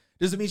not.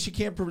 Does it mean she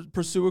can't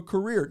pursue a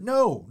career?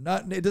 No,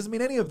 it doesn't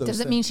mean any of those Does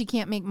it things. mean she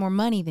can't make more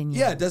money than you?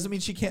 Yeah, it doesn't mean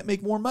she can't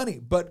make more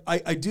money. But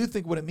I do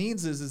think what it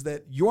means is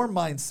that your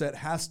mindset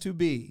has to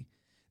be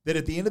that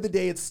at the end of the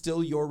day, it's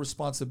still your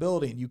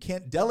responsibility, and you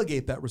can't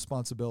delegate that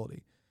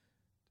responsibility.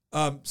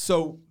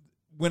 So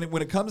when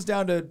it comes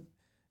down to,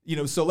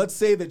 so let's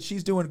say that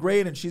she's doing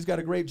great and she's got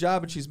a great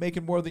job and she's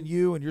making more than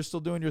you and you're still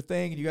doing your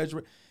thing and you guys,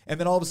 and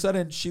then all of a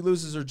sudden she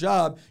loses her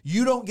job.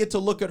 You don't get to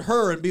look at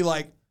her and be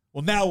like,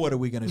 well, now what are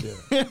we going to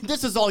do?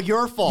 This is all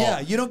your fault. Yeah,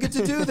 you don't get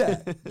to do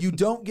that. You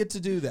don't get to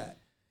do that.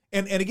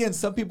 And again,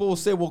 some people will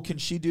say, well, can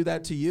she do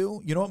that to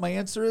you? You know what my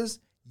answer is?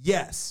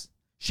 Yes,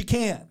 she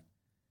can.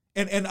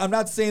 And I'm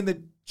not saying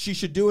that she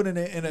should do it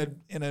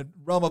in a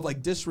realm of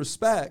like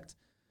disrespect,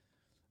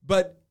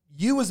 but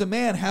you as a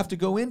man have to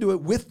go into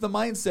it with the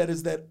mindset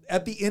is that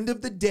at the end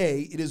of the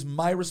day, it is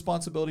my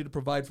responsibility to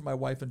provide for my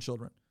wife and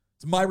children.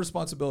 It's my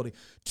responsibility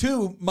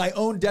to my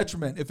own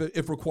detriment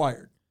if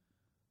required.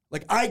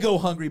 Like I go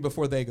hungry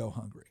before they go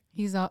hungry.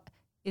 It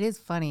is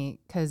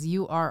funny because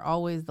you are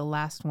always the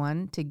last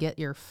one to get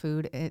your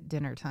food at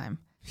dinner time.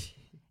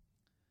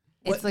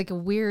 It's like a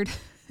weird.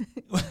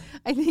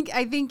 I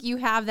think you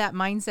have that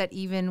mindset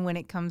even when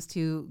it comes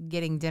to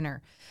getting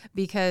dinner,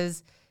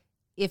 because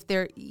if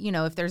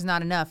there's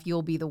not enough,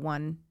 you'll be the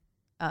one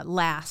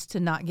last to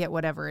not get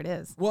whatever it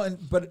is. Well,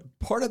 but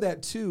part of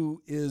that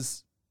too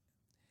is,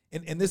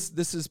 and this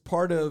is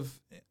part of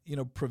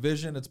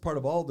provision. It's part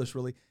of all of this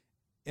really,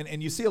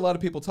 and you see a lot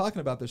of people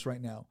talking about this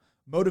right now: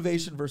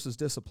 motivation versus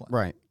discipline.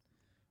 Right.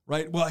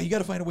 Right. Well, you got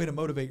to find a way to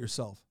motivate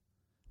yourself.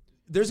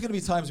 There's going to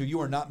be times where you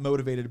are not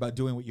motivated about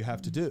doing what you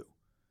have to do.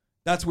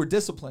 That's where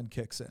discipline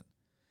kicks in.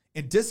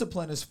 And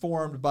discipline is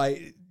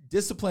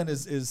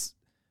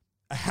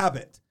a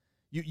habit.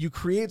 You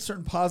create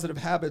certain positive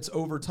habits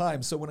over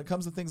time. So when it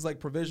comes to things like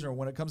provision, or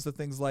when it comes to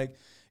things like,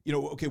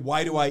 okay,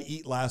 why do I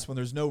eat last when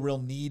there's no real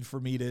need for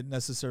me to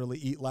necessarily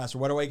eat last? Or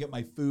why do I get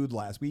my food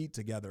last? We eat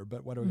together,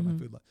 but why do I get my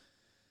food last?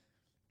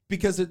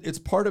 Because it's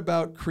part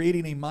about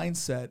creating a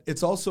mindset.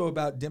 It's also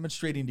about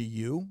demonstrating to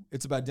you.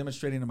 It's about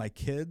demonstrating to my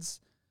kids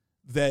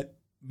that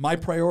my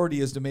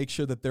priority is to make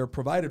sure that they're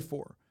provided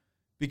for.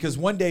 Because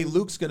one day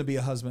Luke's going to be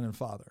a husband and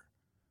father.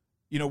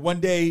 One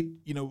day,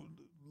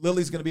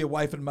 Lily's going to be a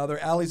wife and mother.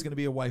 Allie's going to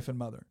be a wife and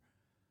mother.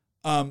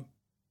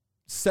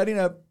 Setting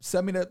up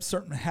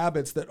certain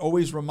habits that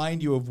always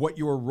remind you of what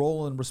your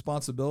role and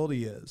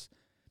responsibility is.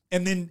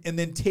 And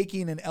then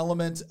taking an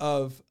element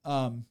of,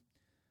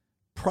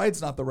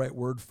 pride's not the right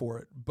word for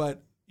it,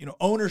 but,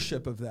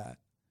 ownership of that.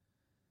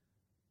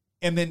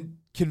 And then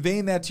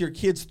conveying that to your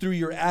kids through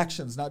your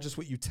actions, not just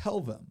what you tell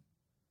them.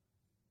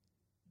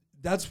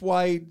 That's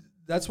why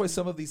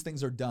some of these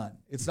things are done.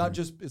 It's not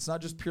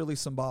just purely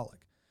symbolic.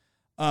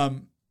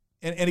 And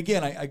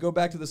again, I go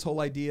back to this whole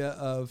idea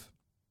of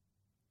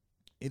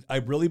I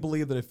really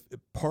believe that if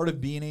part of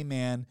being a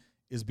man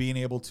is being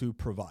able to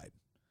provide.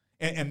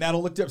 And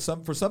that'll look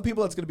different. For some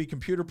people, it's going to be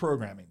computer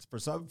programming.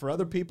 For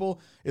other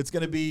people, it's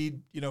going to be,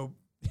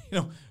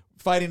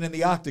 fighting in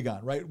the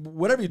octagon, right?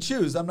 Whatever you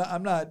choose.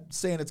 I'm not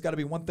saying it's got to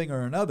be one thing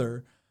or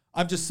another.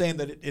 I'm just saying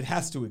that it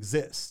has to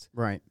exist.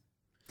 Right.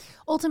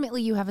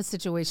 Ultimately, you have a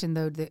situation,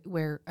 though,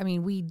 where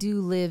we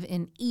do live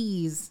in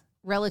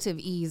relative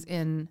ease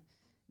in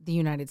the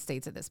United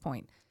States at this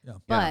point. Yeah.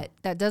 But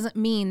that doesn't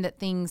mean that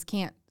things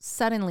can't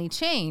suddenly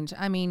change.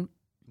 I mean,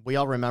 We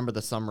all remember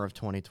the summer of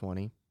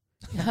 2020.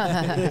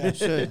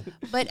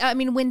 but I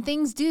mean, when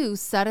things do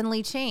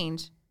suddenly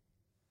change,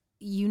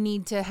 you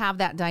need to have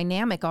that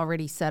dynamic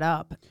already set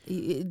up.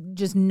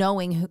 Just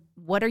knowing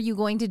what are you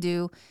going to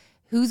do,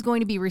 who's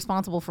going to be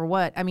responsible for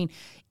what. I mean,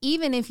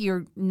 even if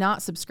you're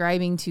not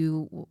subscribing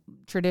to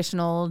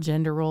traditional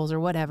gender roles or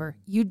whatever,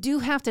 you do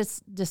have to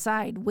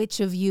decide which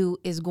of you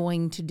is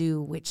going to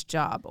do which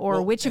job,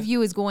 or which of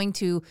you is going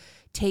to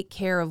take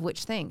care of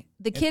which thing.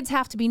 The kids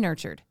have to be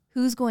nurtured.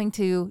 Who's going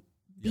to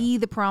be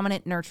the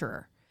prominent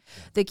nurturer?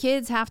 The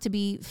kids have to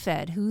be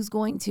fed. Who's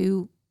going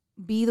to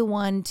be the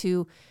one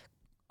to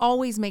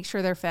always make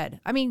sure they're fed?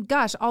 I mean,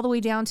 gosh, all the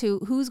way down to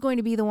who's going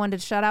to be the one to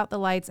shut out the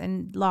lights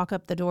and lock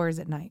up the doors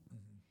at night.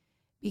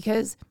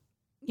 Because,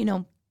 you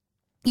know,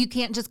 you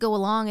can't just go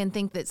along and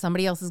think that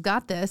somebody else has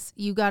got this.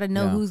 You got to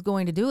know who's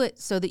going to do it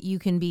so that you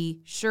can be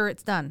sure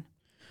it's done.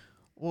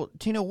 Well,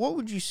 Tina, what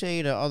would you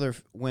say to other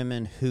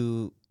women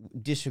who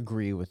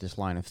disagree with this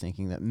line of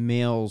thinking that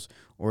males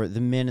or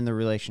the men in the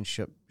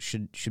relationship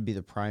should be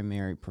the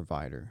primary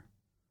provider?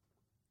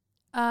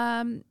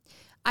 I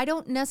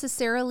don't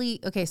necessarily.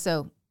 Okay,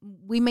 so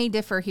we may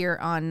differ here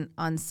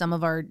on some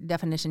of our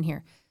definition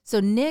here. So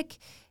Nick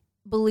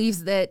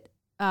believes that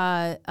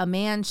a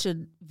man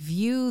should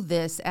view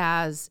this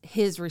as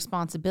his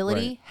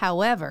responsibility. Right.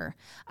 However,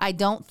 I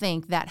don't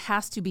think that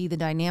has to be the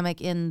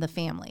dynamic in the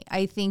family.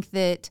 I think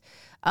that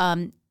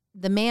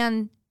the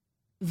man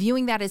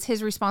viewing that as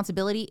his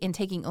responsibility and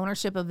taking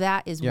ownership of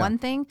that is one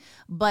thing,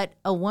 but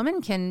a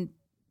woman can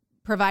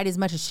provide as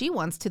much as she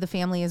wants to the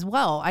family as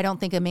well. I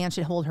don't think a man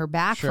should hold her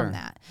back from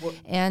that. Well,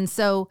 and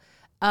so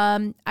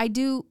I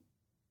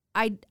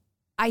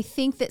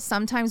think that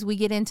sometimes we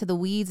get into the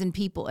weeds and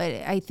people,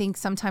 I think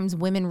sometimes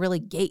women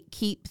really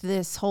gatekeep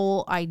this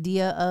whole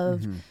idea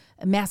of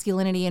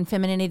masculinity and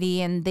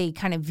femininity, and they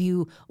kind of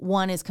view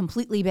one as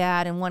completely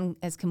bad and one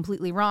as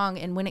completely wrong.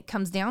 And when it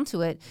comes down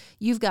to it,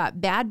 you've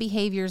got bad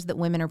behaviors that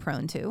women are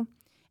prone to,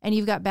 and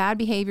you've got bad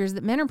behaviors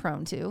that men are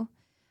prone to.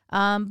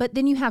 But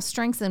then you have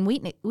strengths and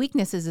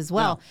weaknesses as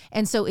well. Yeah.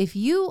 And so if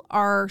you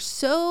are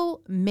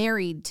so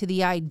married to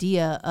the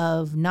idea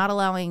of not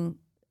allowing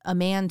a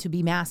man to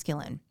be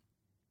masculine,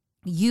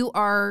 you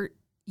are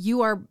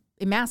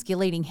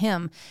emasculating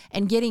him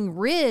and getting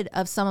rid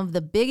of some of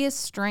the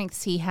biggest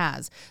strengths he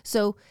has.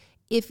 So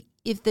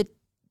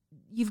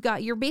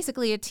you're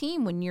basically a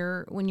team when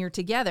you're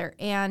together,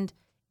 and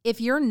if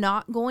you're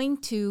not going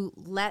to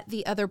let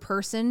the other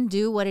person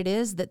do what it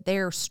is that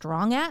they're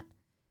strong at,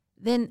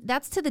 then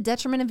that's to the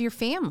detriment of your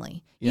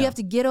family. Yeah. You have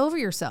to get over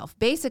yourself.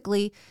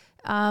 Basically,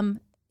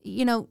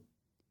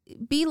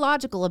 be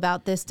logical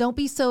about this. Don't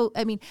be so.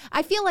 I mean,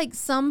 I feel like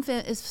some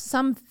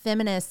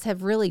feminists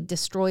have really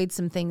destroyed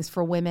some things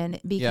for women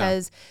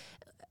because,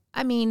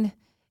 I mean,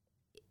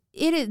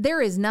 there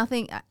is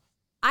nothing.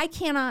 I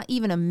cannot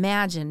even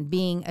imagine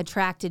being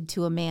attracted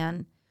to a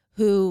man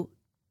who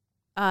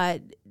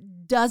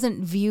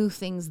doesn't view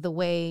things the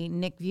way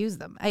Nick views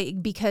them.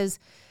 Because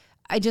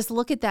I just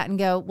look at that and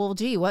go, well,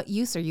 gee, what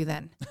use are you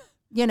then?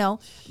 You know,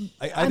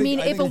 I mean,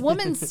 if a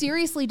woman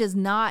seriously does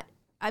not,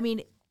 I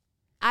mean,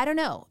 I don't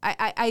know.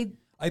 I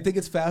think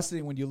it's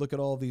fascinating when you look at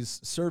all these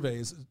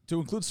surveys,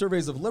 to include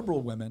surveys of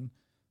liberal women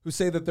who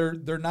say that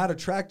they're not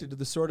attracted to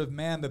the sort of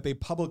man that they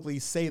publicly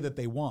say that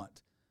they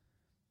want.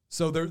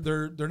 So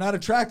they're not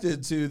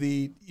attracted to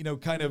the,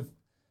 kind of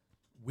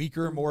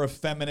weaker, more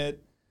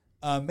effeminate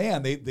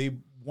man. They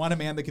want a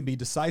man that can be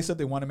decisive.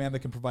 They want a man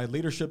that can provide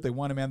leadership. They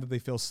want a man that they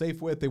feel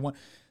safe with. They want,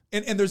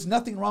 and there's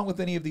nothing wrong with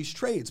any of these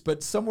traits,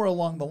 but somewhere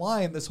along the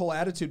line, this whole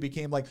attitude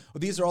became like, well,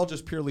 these are all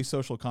just purely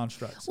social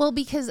constructs. Well,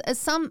 because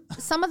some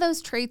of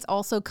those traits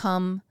also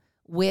come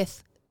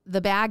with the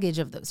baggage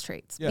of those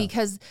traits,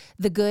 because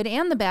the good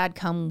and the bad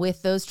come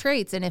with those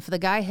traits. And if the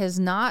guy has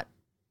not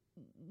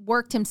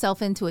worked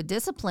himself into a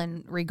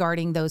discipline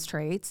regarding those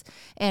traits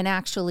and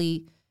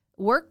actually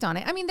worked on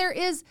it, I mean,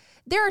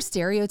 there are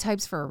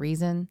stereotypes for a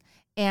reason.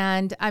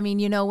 And I mean,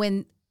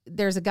 when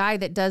there's a guy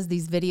that does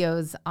these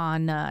videos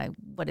on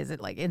what is it,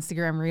 like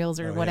Instagram Reels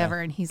or whatever,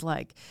 and he's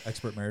like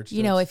expert marriage.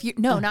 If you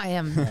not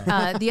him,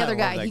 the other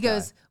guy, he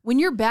goes, when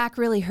your back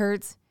really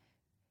hurts,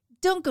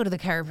 don't go to the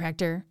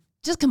chiropractor.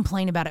 Just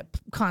complain about it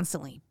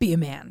constantly. Be a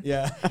man.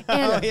 Yeah.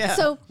 And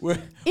so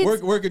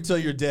work until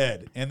you're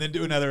dead, and then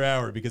do another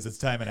hour because it's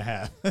time and a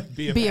half.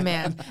 Be a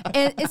man.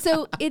 And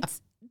so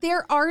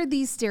there are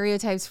these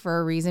stereotypes for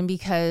a reason,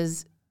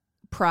 because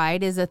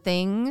pride is a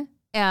thing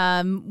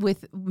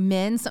with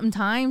men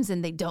sometimes,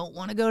 and they don't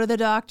want to go to the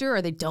doctor,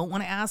 or they don't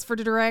want to ask for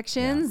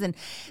directions. And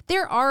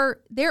there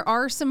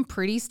are some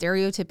pretty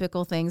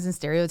stereotypical things, and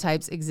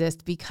stereotypes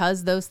exist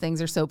because those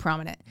things are so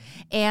prominent.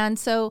 And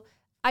so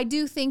I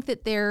do think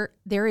that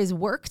there is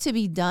work to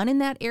be done in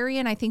that area,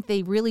 and I think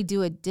they really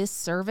do a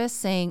disservice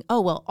saying,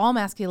 oh, well, all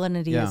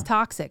masculinity is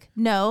toxic.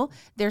 No,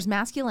 there's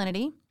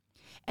masculinity,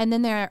 And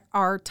then there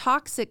are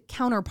toxic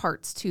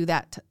counterparts to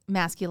that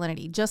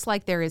masculinity, just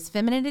like there is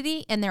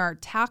femininity and there are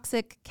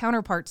toxic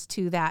counterparts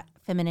to that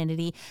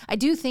femininity. I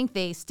do think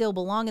they still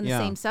belong in the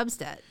same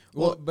subset.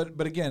 Well,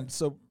 but again,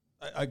 so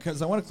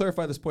because I want to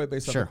clarify this point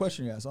based on the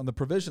question you asked on the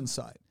provision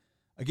side.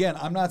 Again,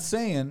 I'm not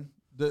saying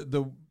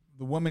the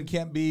woman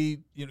can't be,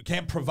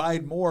 can't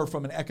provide more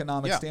from an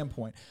economic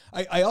standpoint.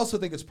 I also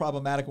think it's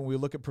problematic when we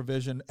look at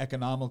provision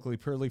economically,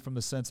 purely from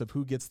the sense of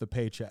who gets the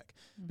paycheck.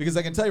 Because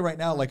I can tell you right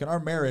now, like in our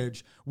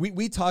marriage,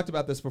 we talked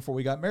about this before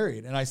we got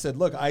married. And I said,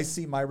 look, I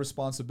see my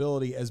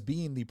responsibility as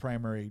being the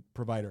primary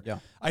provider. Yeah.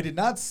 I did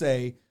not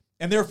say,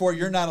 and therefore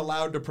you're not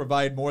allowed to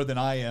provide more than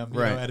I am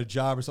at a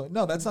job or something.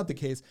 No, that's not the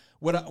case.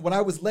 What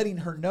I was letting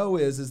her know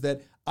is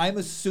that I'm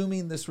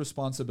assuming this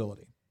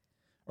responsibility,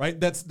 right?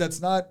 That's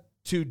not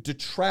to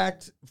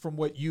detract from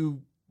what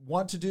you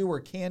want to do or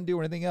can do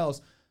or anything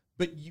else.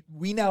 But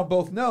we now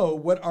both know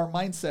what our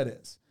mindset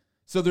is.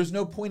 So there's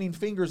no pointing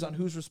fingers on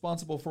who's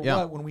responsible for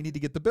what when we need to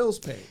get the bills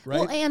paid,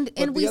 right? Well,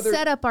 and we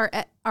set up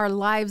our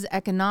lives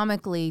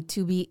economically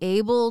to be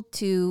able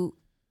to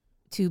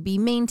be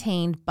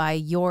maintained by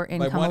your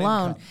income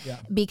alone.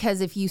 Because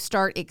if you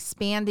start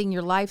expanding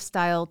your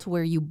lifestyle to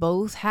where you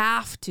both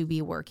have to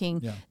be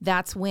working,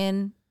 that's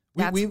when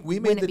we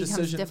made the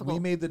decision. Difficult. We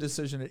made the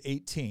decision at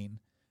 18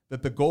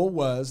 that the goal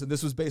was, and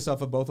this was based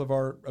off of both of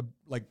our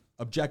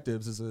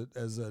objectives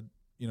as a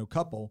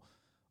couple,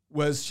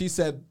 was she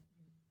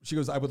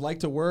goes, I would like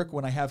to work.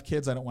 When I have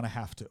kids, I don't want to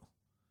have to.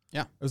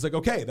 Yeah. I was like,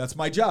 okay, that's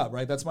my job,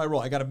 right? That's my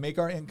role. I got to make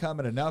our income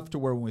at enough to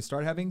where when we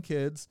start having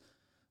kids,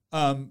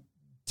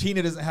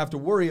 Tina doesn't have to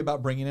worry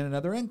about bringing in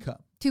another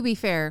income. To be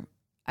fair,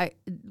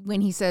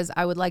 when he says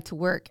I would like to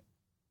work,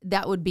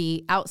 that would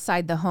be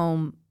outside the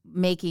home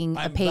making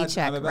a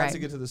paycheck. I'm about to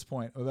get to this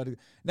point.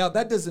 Now,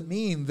 that doesn't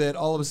mean that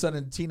all of a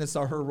sudden Tina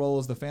saw her role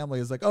as the family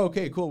is like, oh,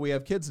 okay, cool, we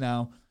have kids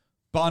now.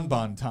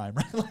 Bonbon time,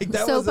 right? Like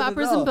that soap wasn't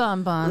operas enough, and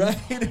bonbons,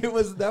 right?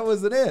 That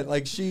wasn't it.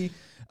 Like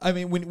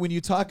when you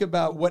talk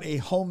about what a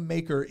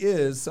homemaker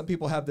is, some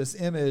people have this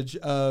image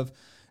of,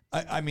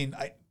 I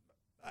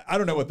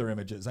don't know what their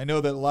image is. I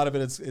know that a lot of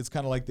it it's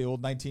kind of like the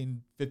old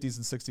 1950s and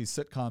 60s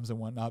sitcoms and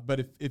whatnot.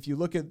 But if you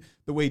look at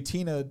the way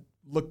Tina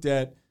looked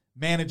at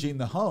managing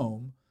the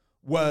home,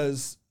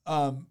 was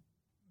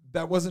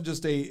that wasn't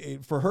just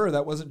for her,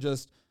 that wasn't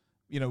just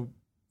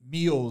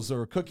meals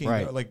or cooking.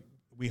 Right. Like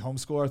we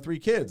homeschool our 3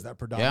 kids, that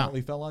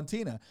predominantly fell on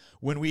Tina.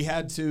 When we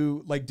had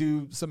to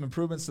do some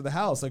improvements to the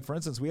house, like for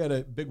instance, we had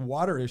a big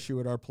water issue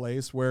at our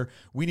place where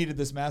we needed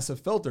this massive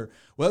filter.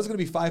 Well, that was going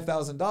to be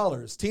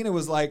 $5,000. Tina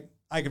was like,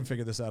 I can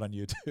figure this out on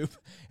YouTube.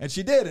 And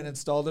she did and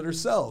installed it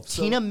herself.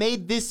 So, Tina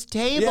made this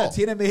table. Yeah,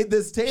 Tina made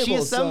this table. She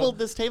assembled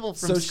this table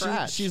from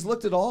scratch. She's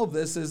looked at all of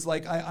this as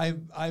like, I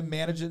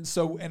manage it.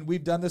 So, and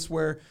we've done this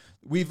where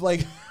we've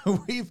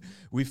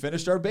we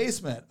finished our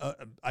basement.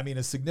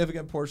 A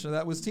significant portion of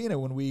that was Tina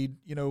when we,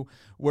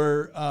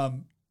 were,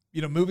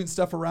 moving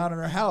stuff around in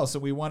our house,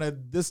 and we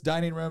wanted this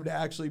dining room to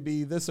actually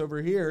be this over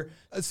here.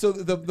 So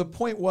the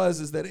point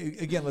is that,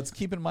 again, let's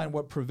keep in mind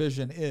what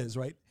provision is,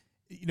 right?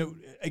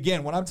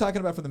 Again, when I'm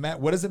talking about for the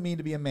man, what does it mean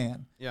to be a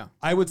man? Yeah.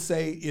 I would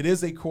say it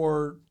is a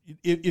core.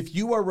 If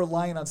you are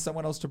relying on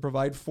someone else to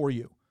provide for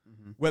you,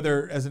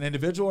 whether as an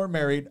individual or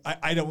married,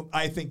 I do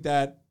not think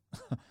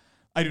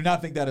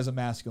that is a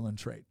masculine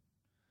trait.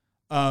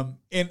 And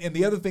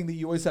the other thing that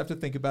you always have to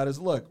think about is,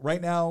 look,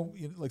 right now,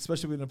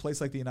 especially in a place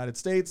like the United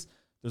States,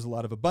 there's a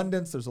lot of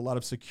abundance. There's a lot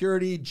of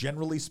security,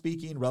 generally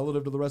speaking,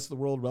 relative to the rest of the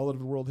world, relative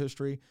to world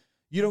history.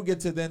 You don't get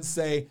to then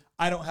say,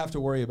 I don't have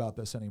to worry about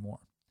this anymore.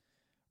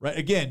 Right?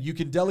 Again, you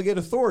can delegate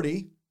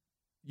authority.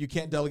 You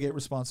can't delegate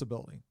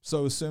responsibility.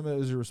 So assume it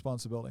is your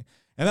responsibility.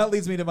 And that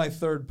leads me to my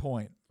third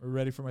point. We're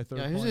ready for my third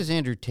point? Who's this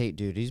Andrew Tate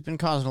dude? He's been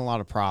causing a lot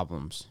of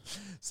problems.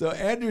 So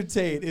Andrew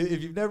Tate,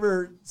 if you've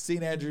never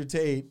seen Andrew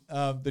Tate,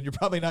 then you're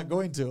probably not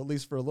going to, at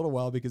least for a little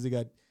while, because he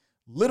got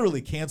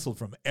literally canceled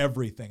from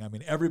everything. I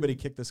mean, everybody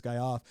kicked this guy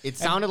off. It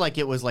sounded like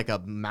it was like a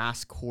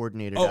mass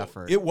coordinated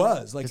effort. It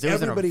was. Like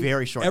everybody, a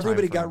very short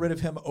everybody time got frame. rid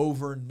of him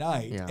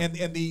overnight. Yeah.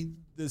 And the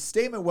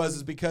statement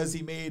was because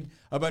he made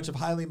a bunch of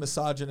highly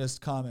misogynist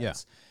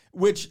comments,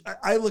 which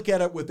I look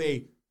at it with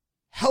a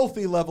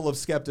healthy level of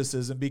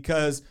skepticism,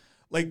 because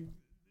like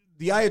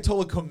the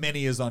Ayatollah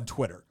Khomeini is on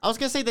Twitter. I was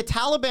going to say the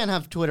Taliban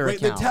have Twitter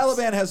accounts. The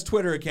Taliban has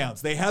Twitter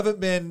accounts. They haven't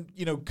been,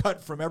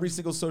 cut from every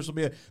single social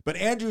media, but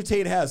Andrew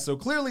Tate has. So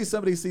clearly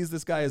somebody sees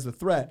this guy as a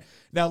threat.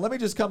 Now, let me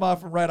just come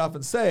off and right off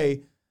and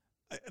say,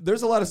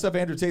 there's a lot of stuff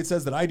Andrew Tate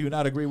says that I do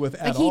not agree with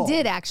at all. He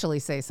did actually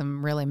say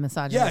some really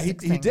misogynistic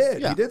things. He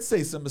did. Yeah. He did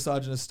say some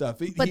misogynist stuff.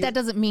 But that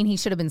doesn't mean he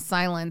should have been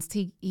silenced.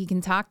 He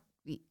can talk.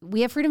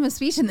 We have freedom of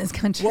speech in this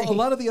country. Well, a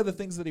lot of the other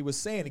things that he was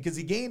saying, because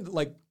he gained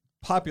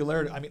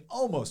popularity,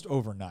 almost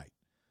overnight.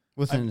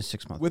 Within a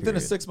 6 month period. Within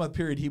a 6 month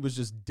period, he was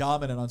just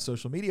dominant on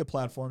social media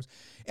platforms.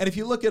 And if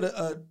you look at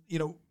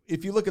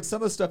if you look at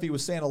some of the stuff he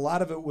was saying, a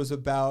lot of it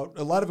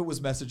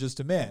was messages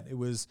to men. It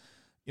was,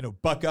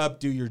 buck up,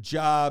 do your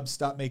job,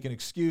 stop making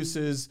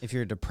excuses. If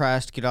you're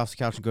depressed, get off the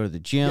couch and go to the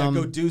gym.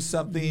 Yeah, go do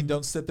something.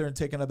 Don't sit there and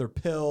take another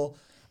pill.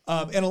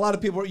 And a lot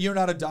of people, you're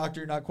not a doctor,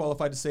 you're not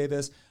qualified to say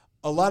this.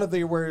 A lot of the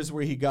areas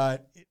where he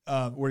got,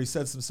 where he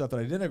said some stuff that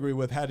I didn't agree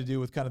with had to do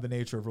with kind of the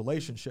nature of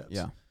relationships.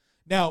 Yeah.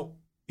 Now,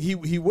 he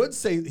would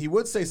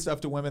say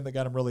stuff to women that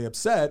got him really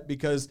upset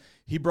because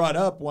he brought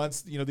up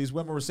once, these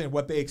women were saying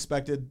what they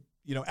expected,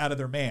 out of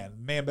their man.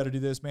 Man better do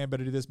this, man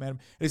better do this, man. And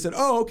he said,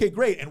 oh, okay,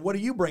 great. And what are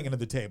you bringing to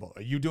the table?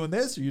 Are you doing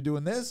this? Are you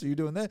doing this? Are you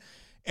doing that?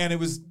 And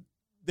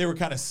they were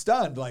kind of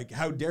stunned, like,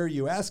 how dare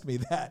you ask me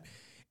that?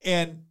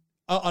 And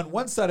on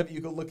one side of it, you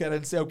could look at it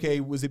and say,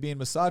 okay, was he being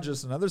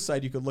misogynist? On the other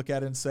side, you could look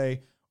at it and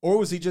say, or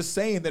was he just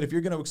saying that if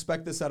you're going to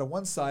expect this out of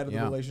one side of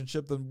the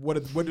relationship, then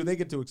what do they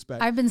get to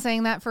expect? I've been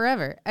saying that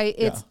forever.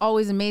 It's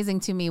always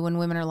amazing to me when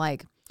women are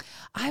like,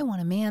 I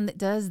want a man that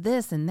does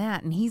this and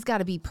that, and he's got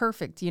to be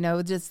perfect,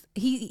 just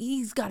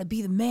he's got to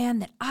be the man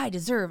that I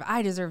deserve.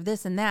 I deserve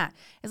this and that.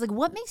 It's like,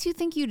 what makes you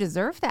think you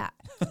deserve that?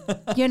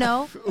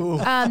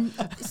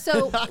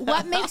 So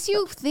what makes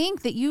you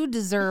think that you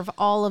deserve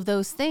all of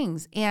those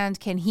things? And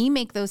can he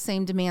make those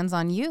same demands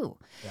on you?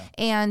 Yeah.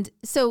 And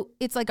so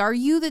it's like, are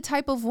you the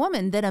type of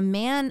woman that a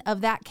man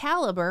of that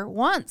caliber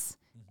wants?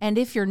 And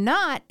if you're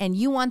not, and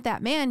you want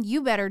that man,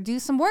 you better do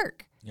some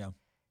work. Yeah.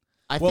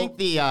 I think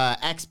the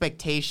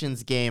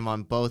expectations game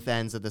on both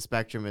ends of the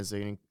spectrum is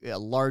a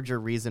larger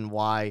reason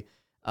why.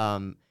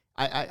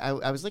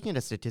 I was looking at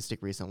a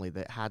statistic recently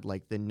that had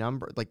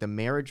the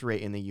marriage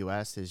rate in the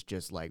U.S. has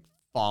just like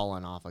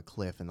fallen off a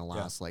cliff in the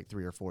last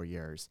 3 or 4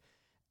 years,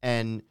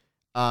 and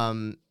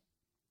also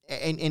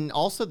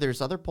there's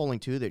other polling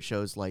too that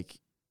shows like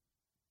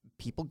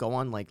people go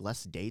on like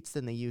less dates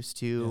than they used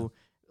to.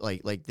 Yeah.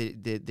 Like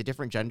the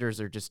different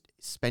genders are just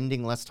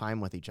spending less time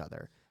with each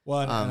other.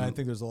 Well, and I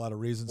think there's a lot of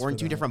reasons. We're in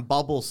two different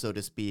bubbles, so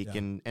to speak,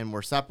 and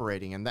we're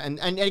separating.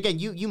 And again,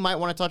 you might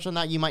want to touch on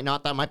that. You might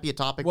not. That might be a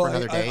topic for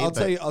another day.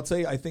 I'll tell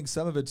you. I think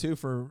some of it too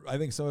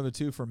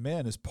for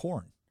men is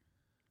porn.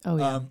 Oh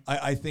yeah.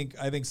 I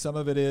think some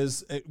of it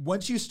is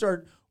once you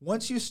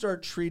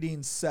start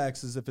treating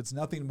sex as if it's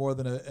nothing more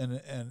than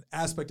an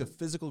aspect of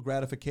physical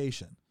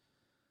gratification,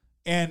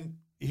 and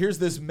here's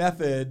this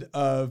method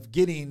of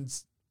getting.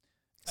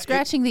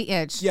 Scratching the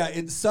itch. Yeah,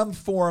 in some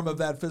form of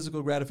that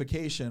physical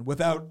gratification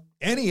without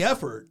any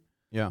effort.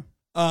 Yeah.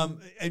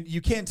 And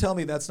you can't tell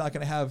me that's not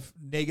going to have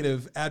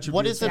negative attributes.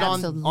 What is it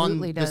on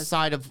the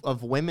side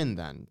of women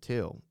then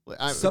too?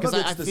 Some of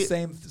it's the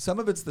same. Some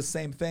of it's the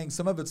same thing.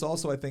 Some of it's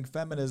also, I think,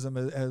 feminism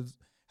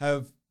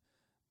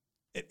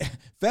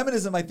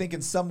feminism, I think,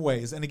 in some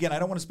ways, and again, I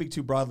don't want to speak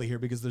too broadly here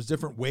because there's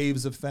different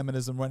waves of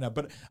feminism right now,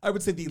 but I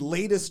would say the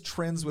latest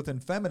trends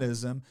within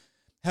feminism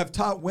have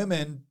taught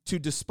women to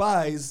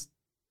despise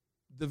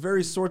the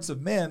very sorts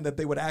of men that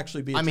they would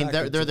actually be attracted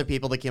they're to. the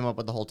people that came up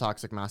with the whole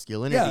toxic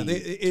masculinity term.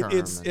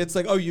 It's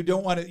like, oh, you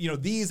don't want to,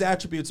 these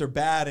attributes are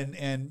bad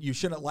and you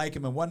shouldn't like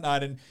them and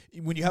whatnot. And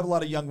when you have a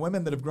lot of young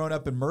women that have grown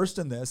up immersed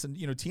in this, and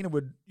Tina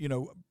would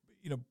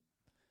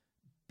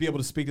be able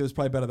to speak to this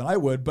probably better than I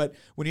would, but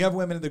when you have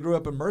women that grew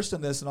up immersed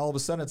in this and all of a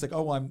sudden it's like,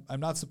 oh, I'm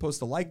not supposed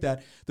to like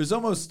that, there's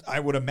almost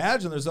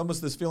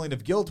this feeling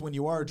of guilt when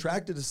you are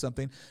attracted to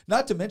something,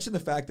 not to mention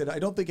the fact that I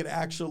don't think it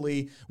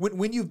actually,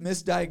 when you've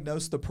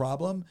misdiagnosed the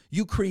problem,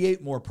 you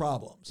create more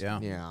problems.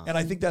 Yeah. And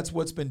I think that's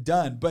what's been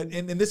done. But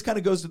and this kind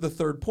of goes to the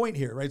third point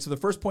here, right? So the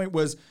first point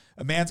was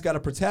a man's got to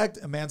protect,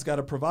 a man's got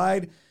to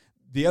provide.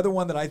 The other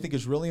one that I think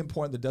is really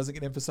important that doesn't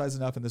get emphasized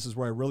enough, and this is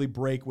where I really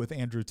break with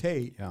Andrew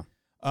Tate. Yeah.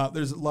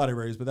 There's a lot of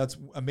areas, but that's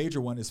a major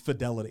one is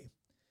fidelity.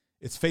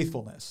 It's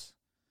faithfulness.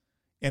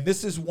 And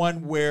this is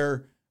one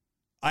where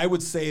I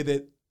would say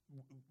that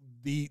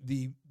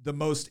the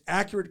most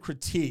accurate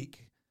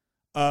critique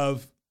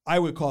of, I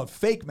would call it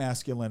fake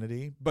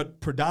masculinity, but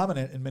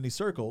predominant in many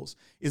circles,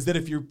 is that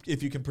if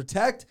you can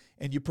protect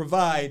and you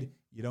provide,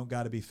 you don't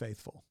got to be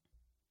faithful.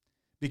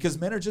 Because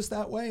men are just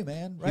that way,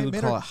 man. Right? You would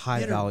call it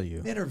high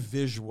value. Men are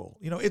visual.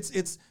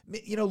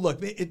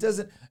 Look, it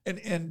doesn't,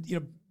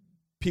 and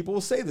people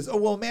will say this, oh,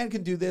 well, a man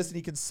can do this and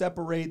he can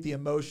separate the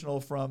emotional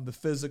from the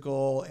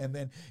physical. And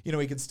then,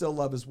 he can still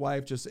love his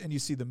wife and you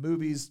see the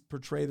movies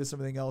portray this,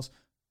 everything else.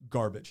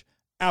 Garbage.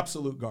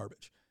 Absolute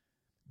garbage.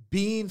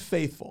 Being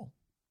faithful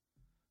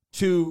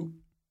to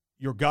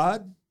your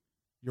God,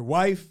 your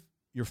wife,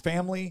 your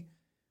family.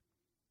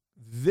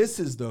 This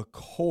is the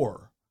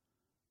core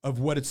of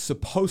what it's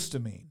supposed to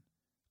mean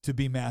to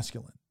be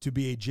masculine, to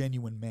be a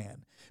genuine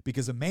man,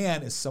 because a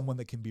man is someone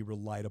that can be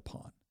relied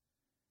upon.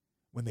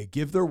 When they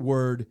give their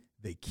word,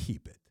 they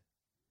keep it.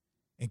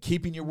 And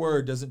keeping your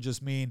word doesn't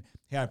just mean,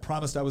 hey, I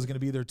promised I was going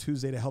to be there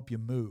Tuesday to help you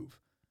move.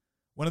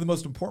 One of the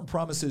most important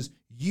promises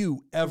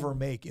you ever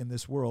make in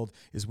this world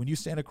is when you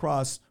stand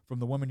across from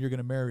the woman you're going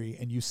to marry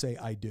and you say,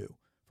 I do,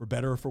 for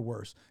better or for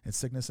worse, in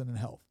sickness and in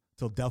health,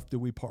 till death do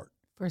we part.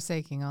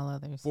 Forsaking all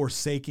others.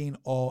 Forsaking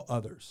all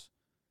others.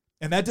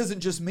 And that doesn't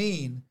just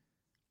mean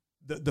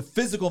the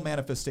physical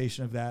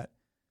manifestation of that.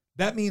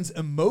 That means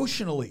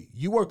emotionally,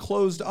 you are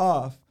closed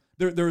off.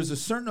 There is a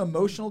certain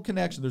emotional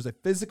connection. There's a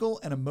physical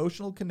and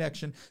emotional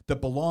connection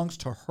that belongs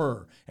to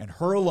her and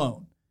her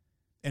alone.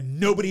 And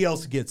nobody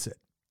else gets it.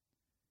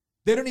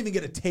 They don't even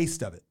get a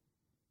taste of it.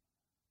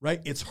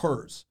 Right? It's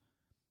hers.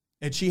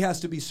 And she has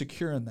to be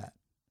secure in that.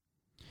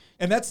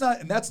 And that's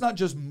not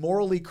just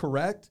morally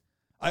correct.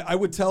 I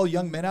would tell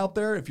young men out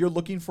there, if you're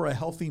looking for a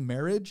healthy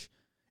marriage,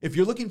 if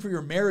you're looking for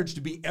your marriage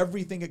to be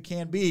everything it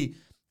can be,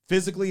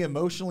 physically,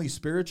 emotionally,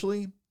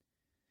 spiritually,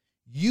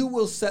 you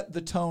will set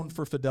the tone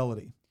for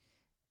fidelity.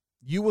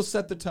 You will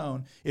set the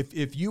tone.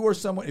 If you are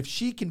someone, if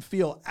she can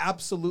feel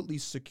absolutely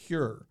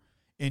secure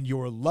in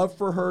your love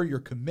for her, your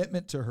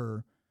commitment to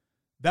her,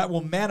 that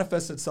will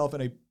manifest itself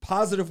in a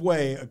positive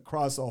way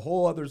across a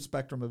whole other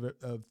spectrum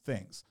of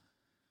things.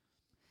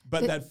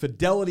 But that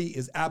fidelity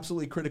is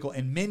absolutely critical.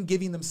 And men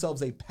giving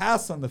themselves a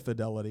pass on the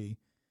fidelity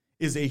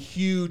is a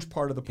huge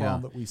part of the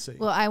problem that we see.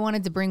 Well, I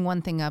wanted to bring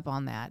one thing up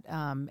on that.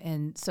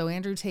 And so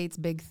Andrew Tate's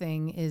big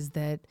thing is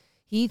that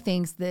he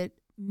thinks that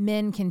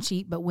men can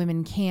cheat, but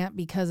women can't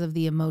because of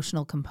the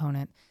emotional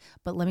component.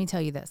 But let me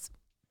tell you this.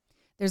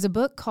 There's a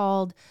book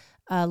called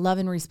Love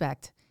and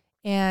Respect,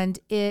 and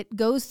it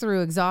goes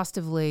through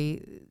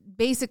exhaustively.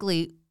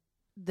 Basically,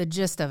 the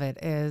gist of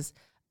it is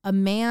a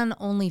man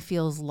only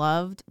feels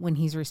loved when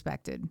he's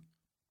respected.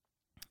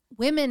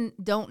 Women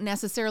don't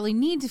necessarily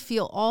need to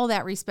feel all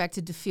that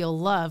respected to feel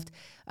loved.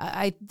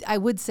 I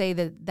would say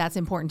that that's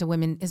important to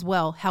women as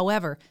well.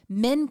 However,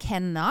 men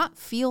cannot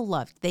feel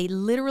loved. They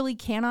literally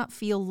cannot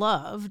feel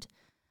loved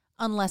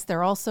unless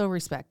they're also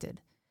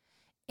respected.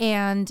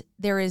 And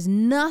there is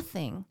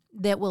nothing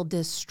that will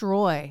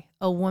destroy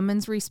a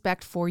woman's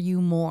respect for you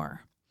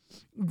more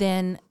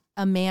than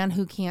a man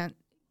who can't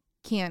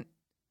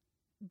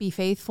be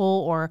faithful,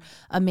 or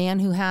a man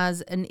who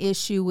has an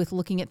issue with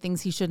looking at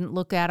things he shouldn't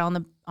look at on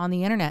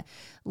the internet.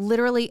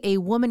 Literally, a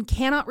woman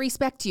cannot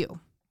respect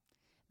you.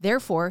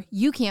 Therefore,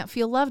 you can't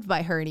feel loved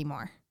by her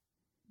anymore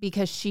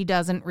because she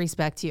doesn't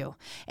respect you.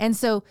 And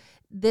so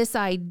this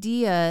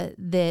idea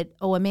that,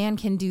 a man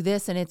can do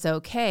this and it's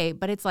okay,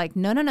 but it's like,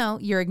 no,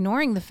 you're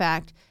ignoring the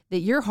fact that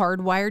you're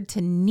hardwired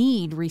to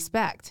need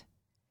respect.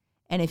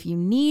 And if you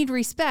need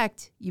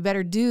respect, you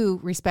better do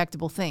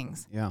respectable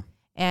things. Yeah.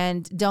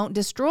 And don't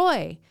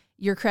destroy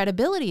your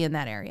credibility in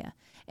that area.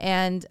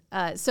 And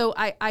so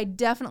I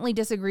definitely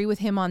disagree with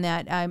him on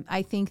that.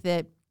 I think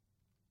that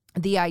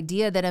the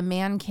idea that a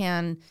man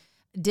can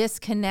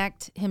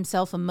disconnect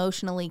himself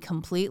emotionally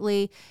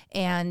completely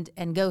and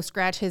go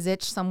scratch his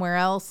itch somewhere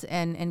else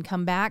and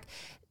come back,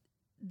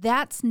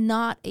 that's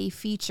not a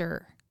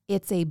feature.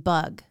 It's a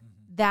bug.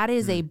 That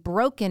is a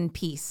broken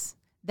piece.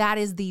 That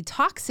is the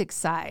toxic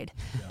side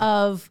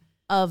of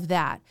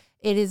that.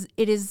 It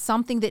is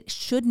something that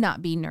should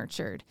not be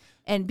nurtured.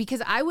 And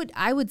because I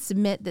would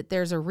submit that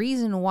there's a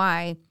reason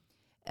why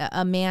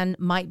a man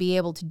might be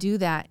able to do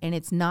that, and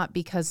it's not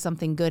because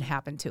something good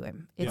happened to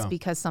him. It's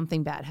because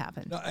something bad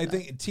happened. No, I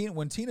think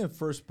when Tina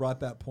first brought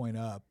that point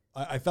up,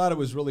 I thought it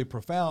was really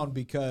profound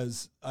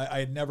because I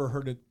had never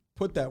heard it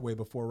put that way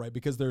before, right?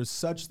 Because there's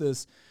such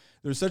this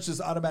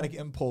automatic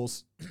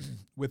impulse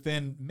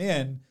within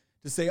men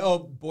to say, oh,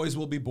 boys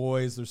will be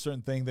boys. There's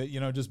certain thing that,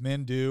 just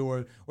men do,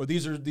 or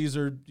these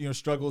are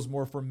struggles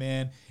more for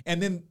men.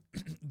 And then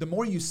the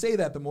more you say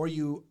that, the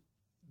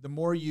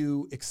more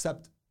you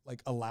accept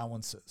like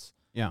allowances,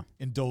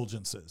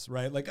 indulgences,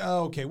 right? Like,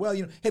 oh, okay, well,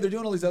 hey, they're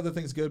doing all these other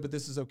things good, but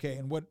this is okay.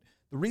 And the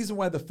reason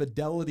why the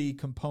fidelity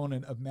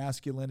component of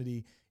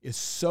masculinity is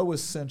so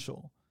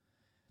essential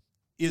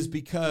is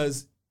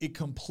because it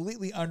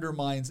completely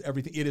undermines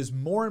everything. It is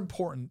more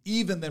important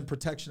even than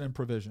protection and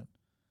provision.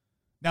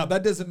 Now,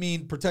 that doesn't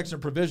mean protection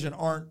and provision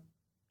aren't,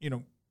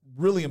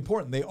 really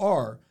important. They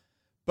are.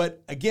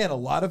 But again, a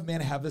lot of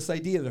men have this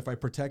idea that if I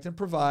protect and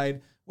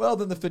provide, well,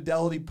 then the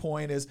fidelity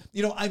point is,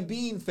 I'm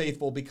being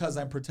faithful because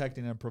I'm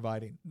protecting and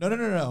providing.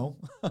 No.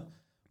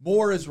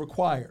 More is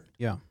required.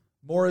 Yeah.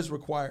 More is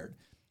required.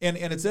 And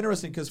it's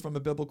interesting because from a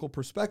biblical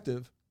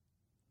perspective,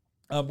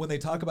 when they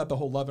talk about the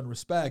whole love and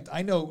respect,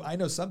 I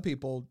know some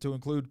people, to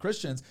include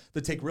Christians,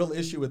 that take real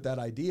issue with that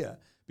idea.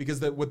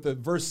 Because what the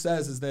verse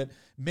says is that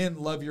men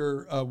love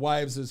your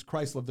wives as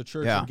Christ loved the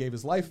church and gave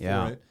his life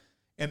for it.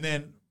 And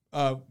then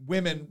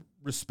women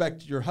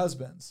respect your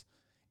husbands.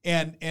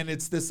 And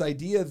it's this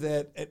idea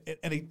that,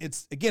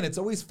 it's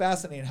always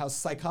fascinating how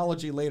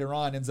psychology later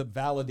on ends up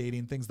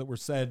validating things that were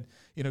said,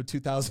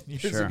 2,000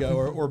 years ago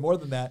or more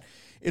than that.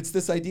 It's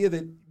this idea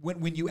that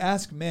when you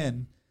ask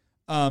men,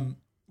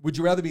 would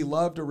you rather be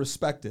loved or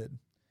respected?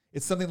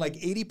 It's something like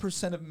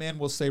 80% of men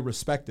will say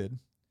respected.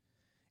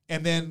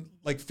 And then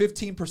like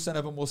 15%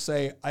 of them will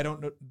say, I don't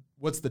know,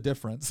 what's the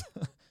difference,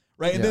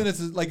 right? And then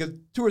it's like a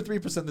 2 or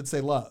 3% that say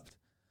loved.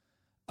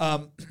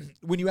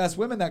 When you ask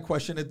women that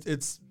question,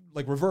 it's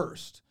like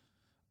reversed.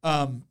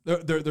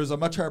 There's a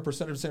much higher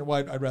percentage saying,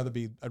 well, I'd rather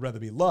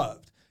be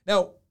loved.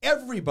 Now,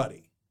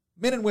 everybody,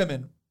 men and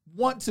women,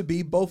 want to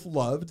be both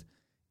loved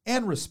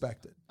and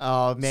respected.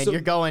 Oh man, you're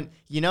going.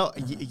 You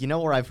know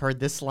where I've heard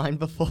this line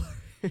before.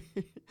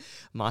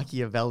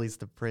 Machiavelli's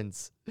The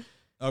Prince.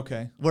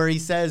 Okay. Where he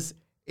says,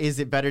 is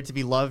it better to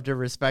be loved or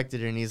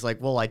respected? And he's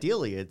like, well,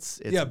 ideally, it's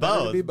better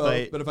both. To be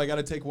both. But if I got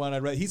to take one,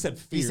 I'd rather. He said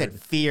feared. He said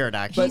feared,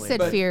 actually. He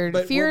said feared.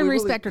 Fear and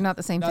respect are not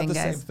the same thing, guys.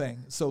 Not the same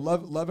thing. So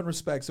love and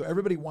respect. So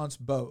everybody wants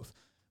both.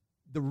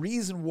 the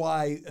reason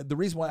why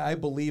I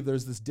believe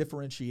there's this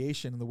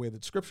differentiation in the way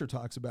that Scripture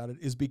talks about it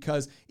is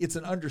because it's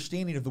an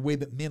understanding of the way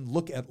that men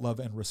look at love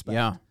and respect.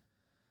 Yeah.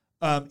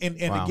 And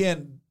Wow.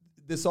 again,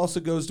 this also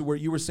goes to where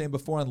you were saying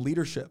before on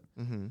leadership.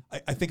 Mm-hmm.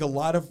 I think a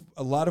lot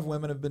of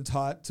women have been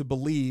taught to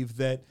believe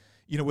that,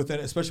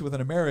 especially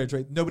within a marriage,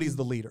 right? Nobody's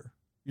the leader.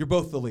 You're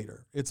both the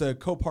leader. It's a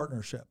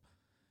co-partnership.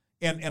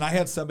 And I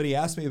had somebody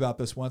ask me about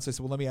this once. I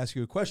said, well, let me ask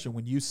you a question.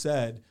 When you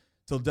said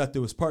till death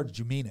do us part, did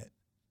you mean it?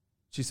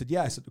 She said,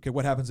 yeah. I said, okay,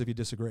 what happens if you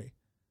disagree?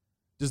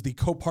 Does the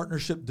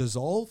co-partnership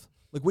dissolve?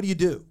 Like, what do you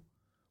do?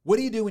 What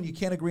do you do when you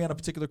can't agree on a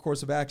particular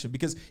course of action?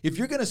 Because if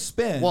you're going to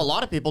spend... Well, a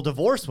lot of people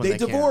divorce when they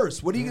can't.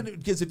 divorce. What are you going to...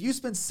 Because if you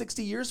spend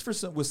 60 years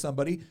with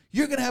somebody,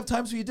 you're going to have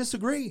times when you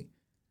disagree.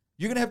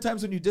 You're going to have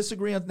times when you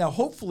disagree. Now,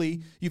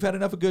 hopefully, you've had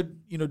enough of good,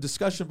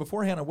 discussion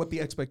beforehand on what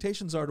the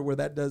expectations are to where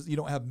you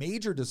don't have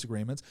major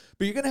disagreements,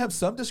 but you're going to have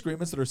some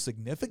disagreements that are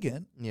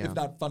significant, if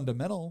not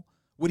fundamental.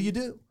 What do you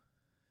do?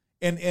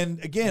 And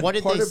again, what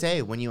did they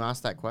say when you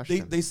asked that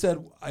question? They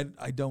said,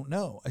 I don't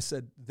know. I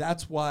said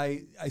that's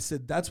why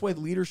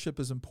leadership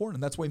is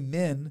important. That's why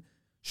men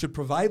should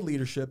provide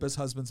leadership as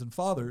husbands and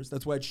fathers.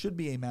 That's why it should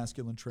be a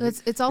masculine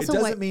trait. It's also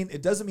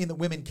it doesn't mean that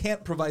women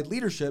can't provide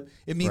leadership.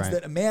 It means Right.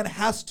 that a man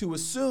has to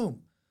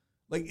assume.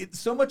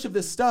 So much of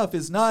this stuff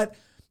is not.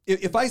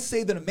 If I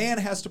say that a man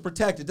has to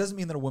protect, it doesn't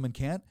mean that a woman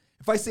can't.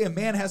 If I say a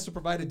man has to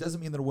provide, it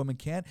doesn't mean that a woman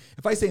can't.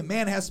 If I say a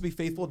man has to be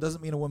faithful, it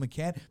doesn't mean a woman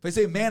can't. If I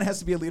say a man has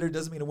to be a leader, it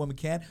doesn't mean a woman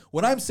can't.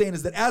 What I'm saying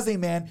is that as a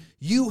man,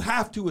 you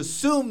have to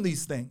assume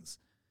these things.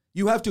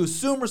 You have to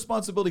assume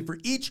responsibility for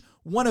each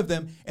one of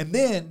them, and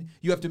then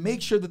you have to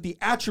make sure that the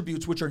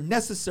attributes which are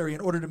necessary in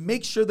order to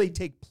make sure they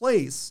take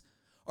place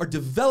are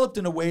developed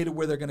in a way to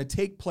where they're going to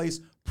take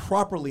place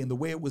properly in the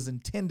way it was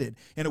intended,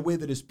 in a way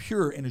that is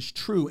pure and is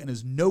true and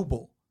is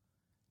noble.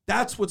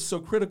 That's what's so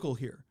critical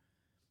here.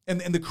 And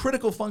the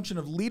critical function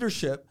of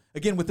leadership,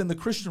 again, within the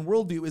Christian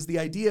worldview, is the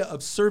idea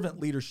of servant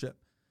leadership.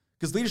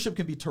 Because leadership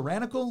can be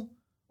tyrannical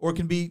or it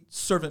can be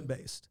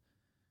servant-based.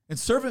 And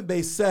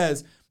servant-based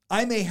says,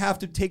 I may have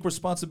to take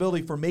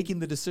responsibility for making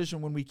the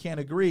decision when we can't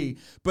agree,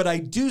 but I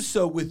do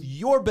so with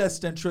your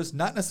best interest,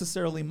 not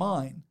necessarily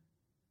mine.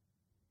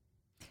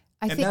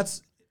 Go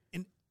ahead.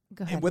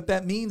 And what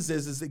that means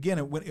is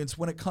again, it's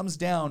when it comes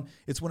down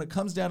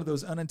to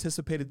those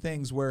unanticipated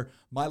things where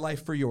my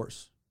life for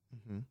yours.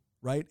 Mm-hmm.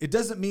 Right? It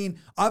doesn't mean,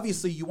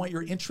 obviously, you want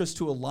your interests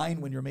to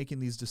align when you're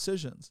making these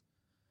decisions.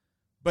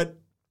 But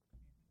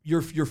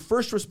your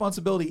first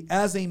responsibility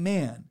as a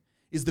man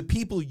is the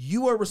people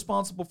you are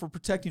responsible for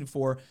protecting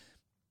for,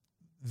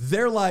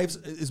 their lives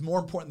is more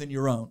important than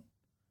your own.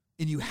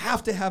 And you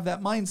have to have that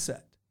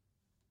mindset.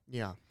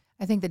 Yeah.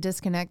 I think the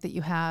disconnect that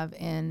you have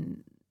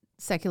in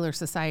secular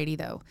society,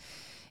 though,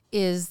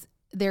 is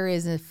there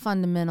is a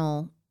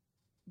fundamental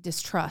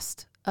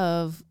distrust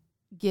of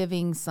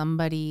giving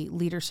somebody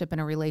leadership in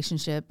a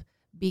relationship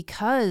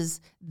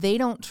because they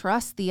don't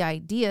trust the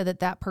idea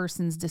that that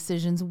person's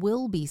decisions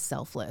will be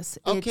selfless.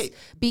 Okay. It's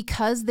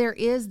because there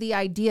is the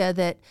idea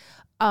that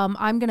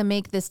I'm going to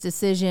make this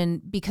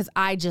decision because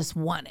I just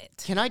want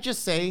it. Can I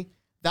just say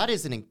that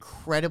is an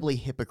incredibly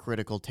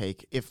hypocritical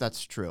take if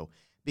that's true?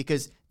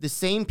 Because the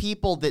same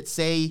people that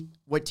say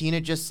what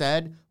Tina just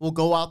said will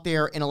go out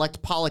there and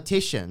elect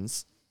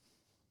politicians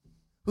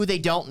who they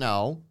don't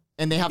know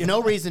and they have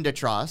no reason to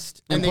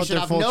trust, and they should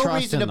have no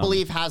reason to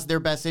believe has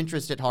their best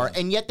interest at heart,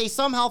 and yet they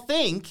somehow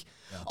think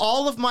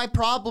all of my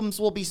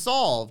problems will be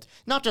solved.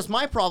 Not just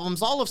my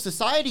problems, all of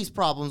society's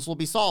problems will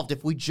be solved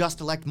if we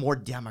just elect more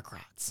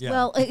Democrats. Yeah.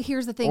 Well,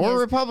 here's the thing Or is,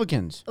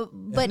 Republicans.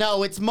 but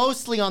No, it's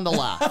mostly on the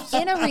left.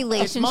 in a It's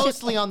relationship,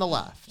 mostly on the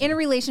left. in a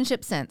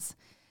relationship sense,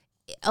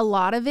 a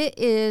lot of it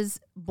is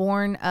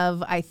born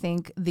of, I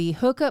think, the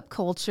hookup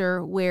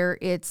culture where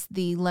it's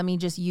the let me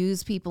just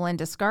use people and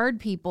discard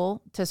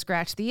people to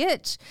scratch the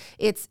itch.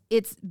 It's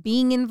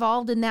being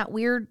involved in that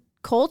weird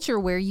culture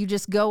where you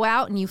just go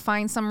out and you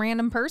find some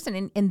random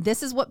person and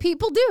this is what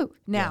people do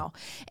now.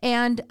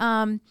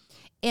 Yeah.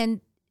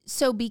 And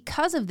so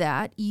because of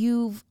that,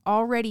 you've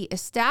already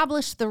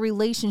established the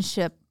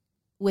relationship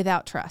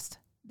without trust.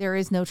 There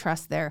is no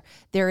trust there.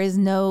 There is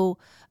no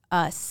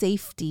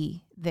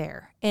safety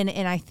there. And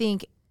I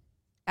think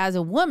as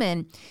a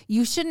woman,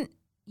 you shouldn't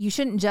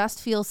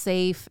just feel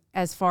safe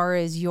as far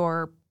as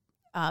your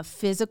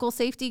physical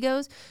safety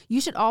goes. You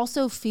should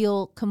also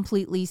feel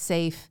completely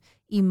safe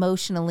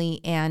emotionally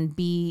and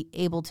be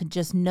able to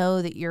just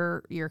know that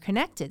you're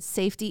connected.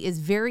 Safety is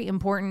very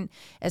important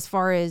as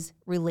far as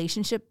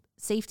relationship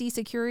safety,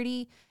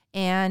 security,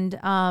 and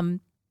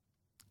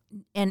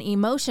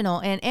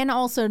emotional, and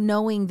also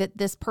knowing that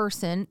this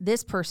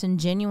person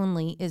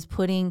genuinely is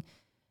putting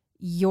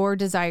your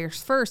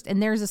desires first.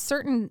 And there's a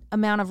certain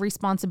amount of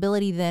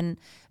responsibility then,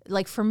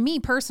 like for me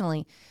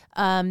personally,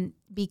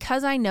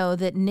 because I know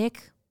that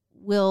Nick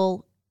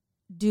will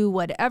do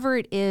whatever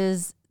it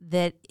is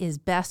that is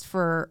best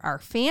for our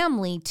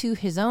family to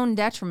his own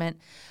detriment.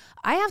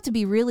 I have to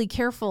be really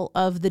careful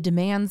of the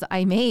demands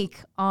I make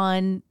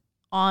on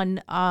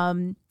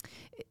the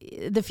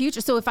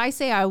future. So if I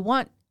say I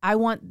want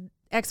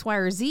X, Y,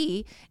 or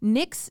Z,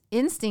 Nick's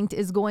instinct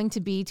is going to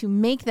be to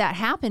make that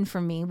happen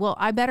for me. Well,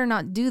 I better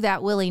not do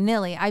that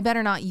willy-nilly. I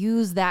better not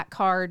use that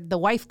card, the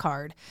wife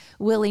card,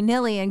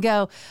 willy-nilly and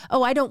go,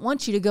 oh, I don't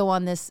want you to go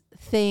on this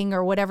thing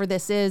or whatever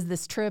this is,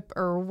 this trip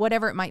or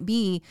whatever it might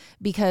be,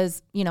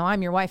 because, you know,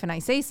 I'm your wife and I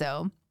say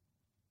so.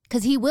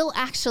 Because he will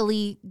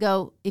actually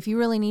go, if you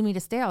really need me to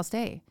stay, I'll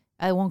stay.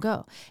 I won't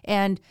go.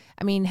 And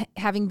I mean,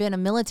 having been a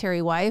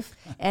military wife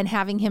and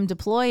having him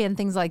deploy and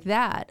things like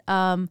that,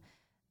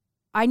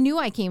 I knew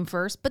I came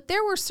first, but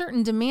there were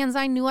certain demands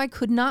I knew I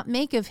could not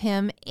make of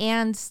him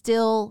and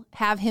still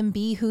have him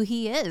be who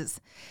he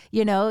is.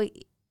 You know,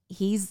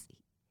 he's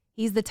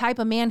the type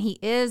of man he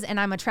is, and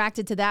I'm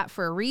attracted to that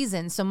for a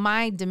reason. So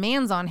my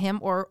demands on him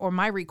or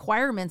my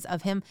requirements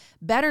of him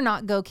better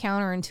not go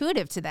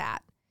counterintuitive to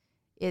that.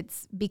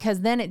 It's because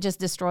then it just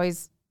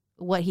destroys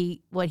what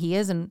he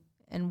is and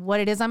what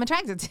it is I'm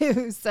attracted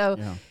to. So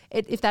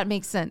if that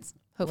makes sense,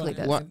 hopefully it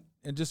does.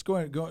 And just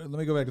let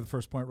me go back to the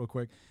first point real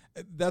quick.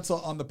 That's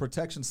on the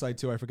protection side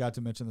too. I forgot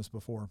to mention this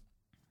before.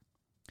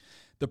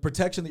 The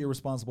protection that you're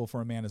responsible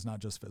for a man is not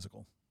just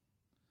physical.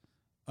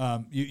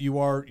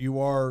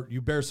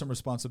 You bear some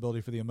responsibility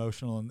for the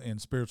emotional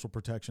and spiritual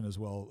protection as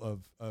well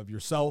of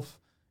yourself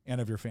and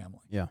of your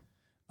family. Yeah.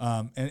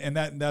 And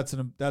that's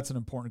an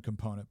important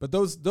component. But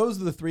those are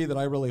the three that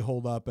I really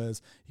hold up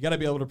as you got to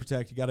be able to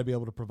protect, you got to be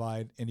able to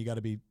provide, and you got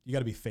to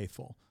be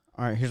faithful.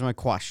 All right, here's my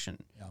question.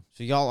 Yeah.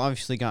 So y'all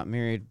obviously got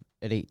married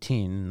at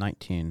 18,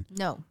 19.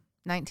 No,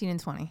 19 and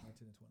 20.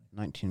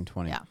 19 and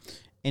 20. Yeah.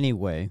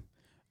 Anyway,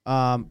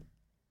 how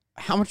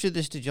much of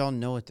this did y'all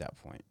know at that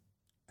point?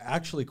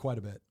 Actually, quite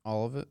a bit.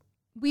 All of it?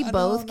 We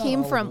both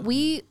came from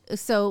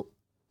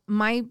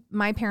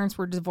my parents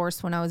were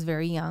divorced when I was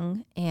very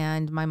young,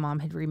 and my mom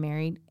had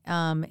remarried.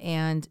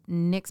 And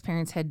Nick's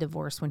parents had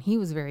divorced when he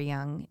was very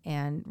young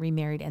and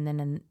remarried, and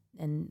then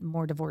and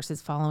more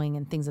divorces following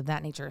and things of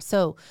that nature.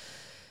 So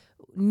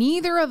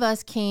neither of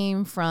us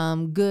came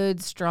from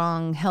good,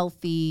 strong,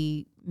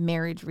 healthy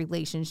marriage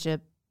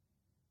relationship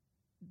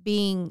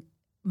being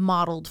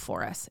modeled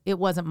for us. It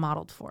wasn't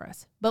modeled for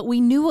us, but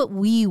we knew what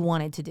we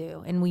wanted to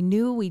do, and we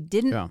knew we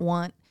didn't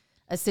want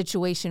a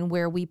situation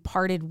where we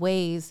parted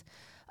ways.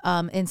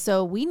 And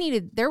so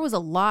there was a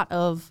lot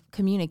of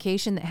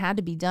communication that had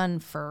to be done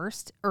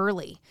first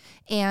early.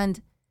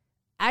 And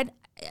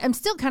I'm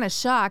still kind of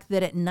shocked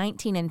that at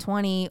 19 and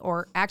 20,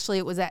 or actually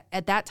it was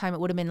at that time, it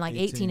would have been like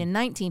 18 and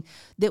 19,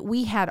 that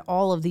we had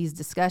all of these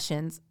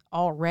discussions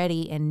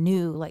already and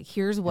knew, like,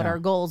 here's what our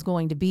goal is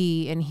going to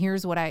be, and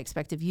here's what I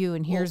expect of you,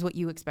 and here's what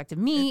you expect of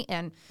me.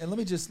 And let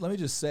me just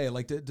say,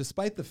 like,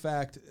 despite the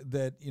fact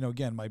that, you know,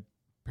 again, my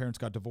parents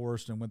got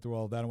divorced and went through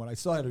all of that, and when I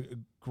still had a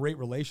great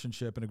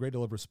relationship and a great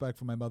deal of respect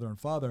for my mother and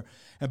father,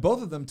 and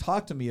both of them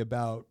talked to me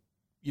about,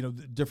 you know,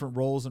 the different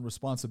roles and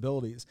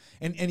responsibilities,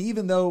 and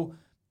even though,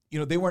 you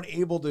know, they weren't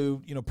able to,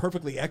 you know,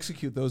 perfectly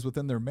execute those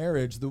within their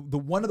marriage, the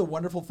one of the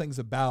wonderful things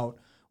that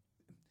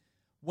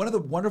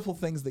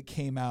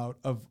came out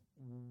of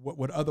what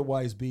would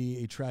otherwise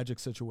be a tragic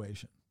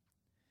situation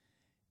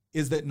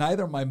is that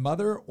neither my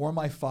mother or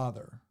my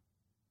father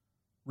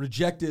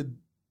rejected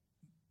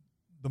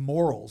the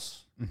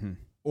morals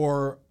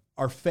or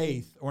our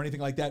faith or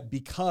anything like that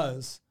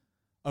because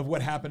of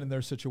what happened in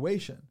their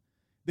situation.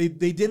 They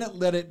didn't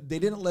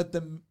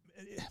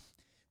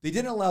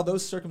allow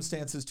those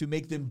circumstances to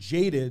make them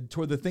jaded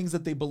toward the things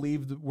that they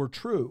believed were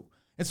true.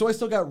 And so I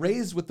still got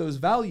raised with those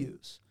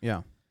values.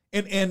 Yeah.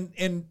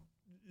 And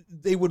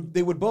they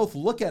would both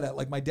look at it,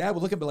 like my dad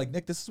would look at me like,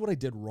 Nick, this is what I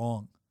did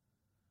wrong.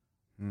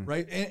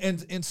 Right?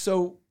 And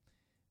so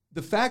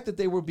the fact that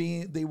they were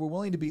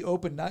willing to be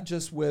open, not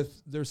just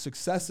with their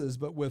successes,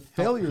 but with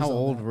failures. How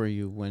old were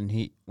you when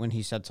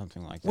he said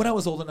something like that? When I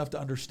was old enough to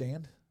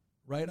understand,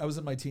 right? I was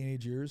in my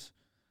teenage years.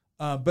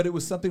 But it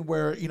was something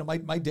where, you know,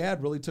 my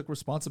dad really took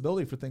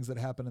responsibility for things that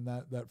happened in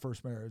that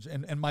first marriage.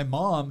 And my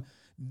mom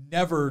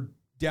never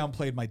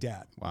downplayed my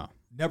dad. Wow.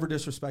 Never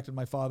disrespected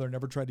my father,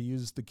 never tried to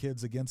use the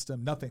kids against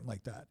him, nothing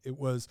like that. It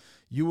was,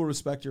 you will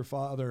respect your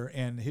father,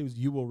 and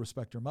you will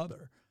respect your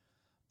mother.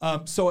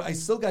 So I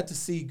still got to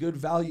see good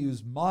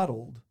values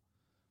modeled,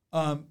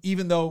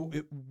 even though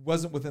it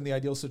wasn't within the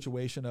ideal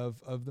situation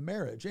of the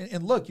marriage.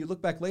 And look, you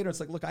look back later, it's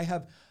like, look, I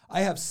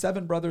have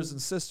 7 brothers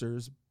and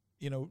sisters,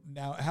 you know,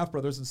 now half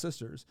brothers and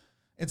sisters.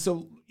 And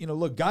so, you know,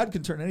 look, God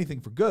can turn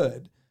anything for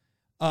good.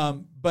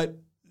 But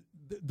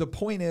the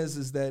point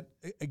is that,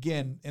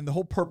 again, and the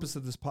whole purpose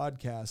of this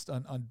podcast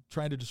on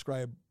trying to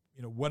describe,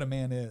 you know, what a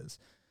man is,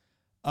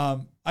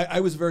 I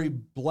was very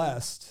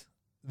blessed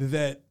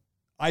that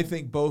I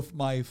think both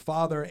my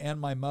father and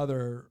my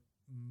mother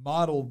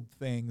modeled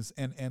things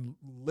and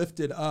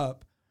lifted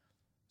up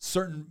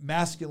certain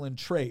masculine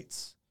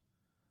traits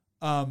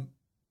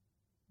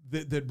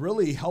that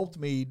really helped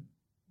me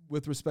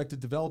with respect to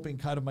developing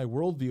kind of my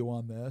worldview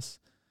on this.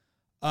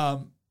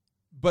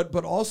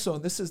 But also,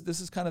 and this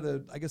is kind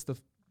of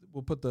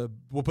we'll put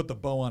the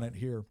bow on it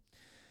here.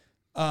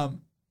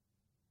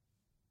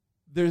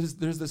 There's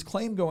this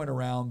claim going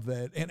around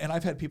that, and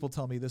I've had people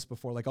tell me this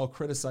before, like I'll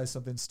criticize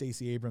something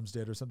Stacey Abrams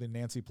did or something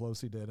Nancy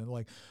Pelosi did, and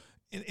like,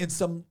 and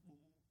some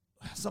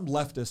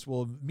leftist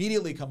will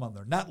immediately come on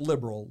there, not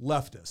liberal,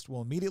 leftist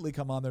will immediately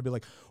come on there and be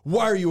like,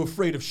 why are you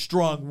afraid of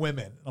strong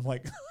women? I'm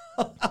like,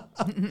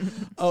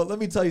 oh, let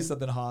me tell you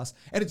something, Haas.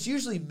 And it's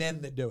usually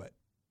men that do it.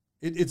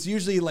 It's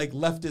usually like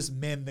leftist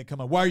men that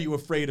come on. Why are you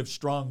afraid of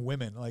strong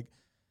women? Like,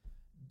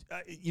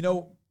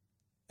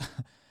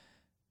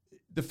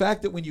 the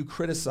fact that when you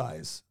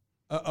criticize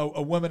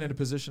a woman in a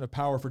position of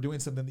power for doing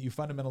something that you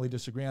fundamentally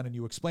disagree on and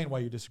you explain why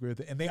you disagree with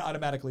it, and they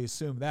automatically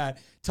assume that,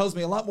 tells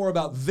me a lot more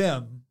about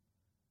them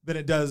than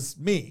it does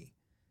me.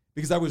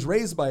 Because I was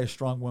raised by a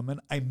strong woman.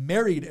 I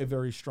married a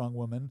very strong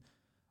woman.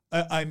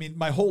 I mean,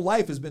 my whole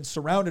life has been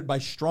surrounded by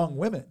strong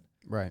women.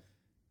 Right.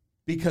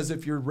 Because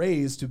if you're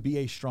raised to be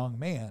a strong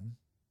man,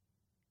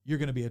 you're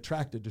going to be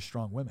attracted to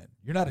strong women.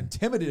 You're not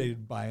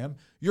intimidated by them.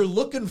 You're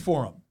looking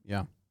for them.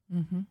 Yeah.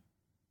 Mm-hmm.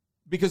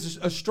 Because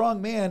a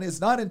strong man is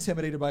not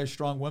intimidated by a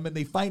strong woman.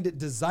 They find it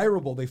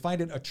desirable. They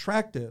find it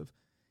attractive.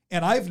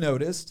 And I've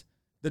noticed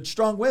that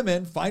strong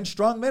women find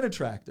strong men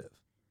attractive.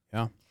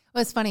 Yeah.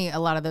 Well, it's funny, a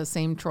lot of those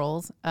same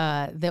trolls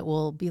that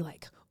will be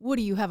like, what,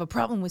 do you have a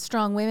problem with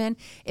strong women?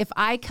 If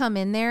I come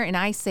in there and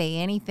I say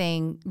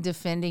anything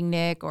defending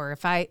Nick, or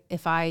if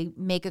I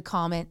make a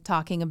comment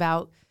talking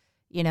about,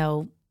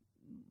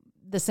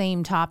 the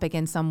same topic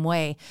in some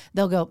way,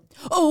 they'll go,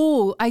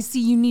 oh, I see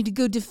you need to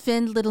go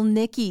defend little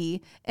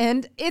Nikki.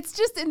 And it's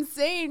just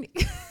insane.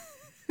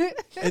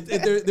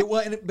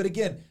 But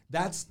again,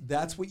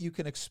 that's what you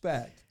can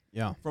expect.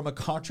 Yeah. From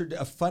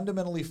a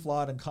fundamentally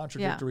flawed and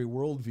contradictory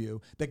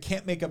worldview that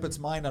can't make up its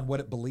mind on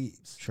what it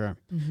believes. Sure.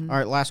 All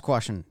right, last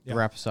question to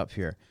wrap us up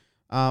here.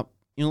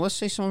 Let's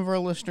say some of our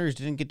listeners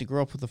didn't get to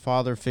grow up with a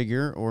father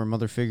figure or a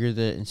mother figure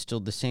that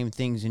instilled the same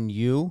things in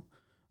you.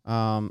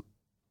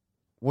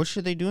 What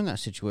should they do in that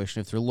situation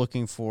if they're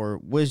looking for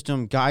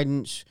wisdom,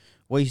 guidance,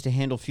 ways to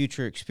handle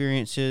future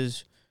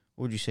experiences?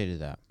 What would you say to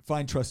that?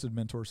 Find trusted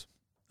mentors.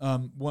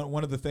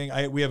 One of the things,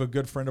 we have a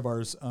good friend of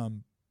ours,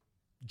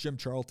 Jim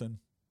Charlton.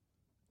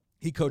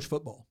 He coached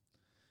football,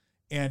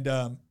 and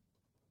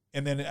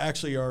then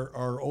actually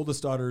our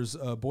oldest daughter's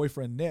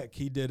boyfriend Nick,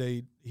 he did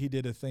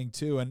a thing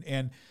too,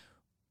 and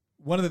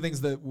one of the things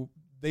that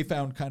they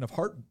found kind of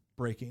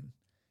heartbreaking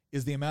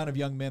is the amount of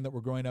young men that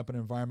were growing up in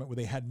an environment where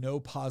they had no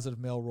positive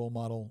male role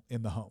model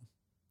in the home,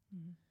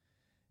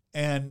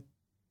 and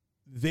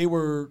they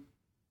were.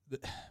 The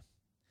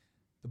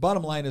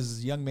bottom line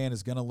is, a young man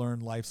is going to learn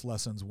life's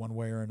lessons one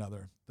way or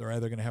another. They're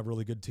either going to have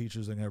really good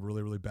teachers, or they're going to have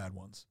really, really bad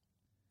ones.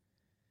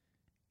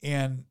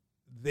 And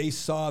they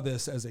saw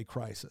this as a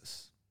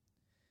crisis.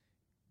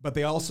 But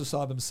they also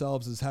saw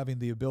themselves as having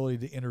the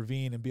ability to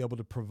intervene and be able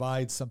to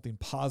provide something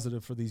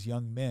positive for these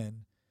young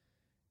men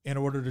in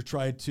order to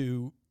try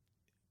to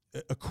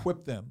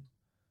equip them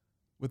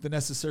with the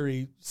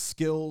necessary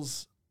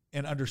skills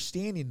and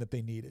understanding that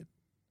they needed.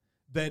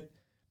 That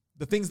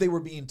the things they were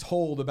being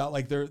told about,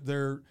 like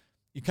their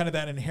kind of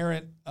that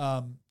inherent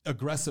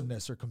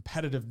aggressiveness or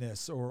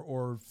competitiveness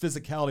or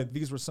physicality,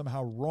 these were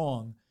somehow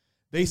wrong.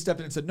 They stepped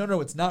in and said, no,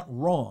 it's not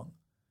wrong.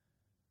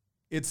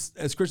 It's,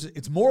 as Christians,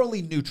 it's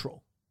morally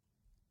neutral.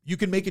 You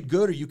can make it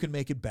good or you can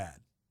make it bad.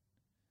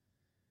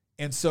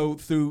 And so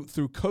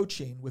through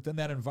coaching within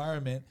that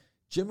environment,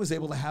 Jim was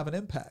able to have an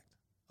impact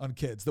on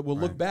kids that will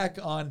look back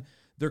on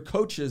their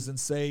coaches and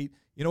say,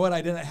 you know what,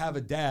 I didn't have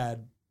a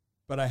dad,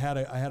 but I had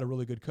a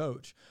really good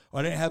coach. Or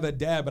I didn't have a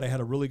dad, but I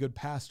had a really good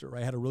pastor.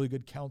 I had a really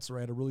good counselor.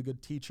 I had a really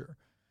good teacher.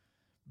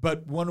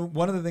 But one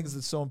of the things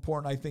that's so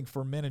important, I think,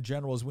 for men in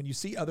general is when you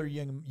see other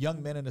young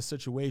men in a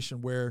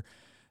situation where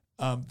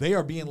they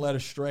are being led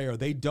astray or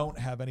they don't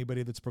have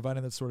anybody that's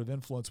providing that sort of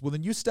influence, well,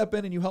 then you step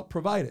in and you help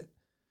provide it.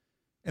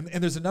 And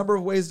there's a number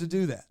of ways to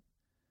do that.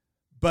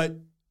 But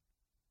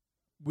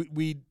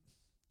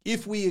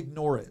if we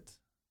ignore it,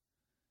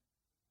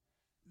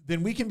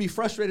 then we can be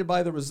frustrated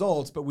by the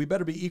results, but we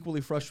better be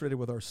equally frustrated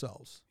with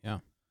ourselves. Yeah.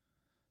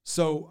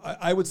 So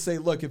I would say,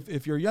 look,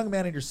 if you're a young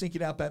man and you're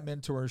seeking out that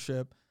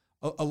mentorship,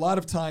 a lot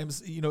of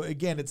times,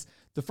 again, it's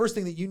the first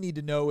thing that you need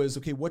to know is,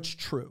 okay, what's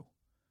true?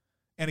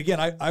 And again,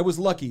 I was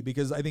lucky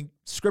because I think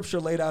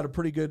Scripture laid out a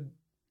pretty good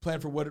plan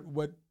for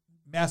what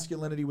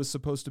masculinity was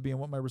supposed to be and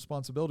what my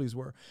responsibilities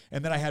were.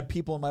 And then I had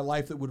people in my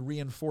life that would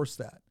reinforce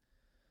that.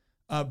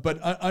 But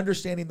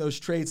understanding those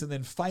traits and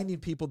then finding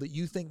people that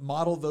you think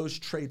model those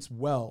traits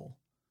well.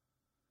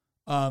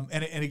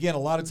 And again, a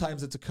lot of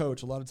times it's a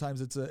coach, a lot of times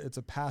it's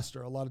a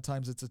pastor, a lot of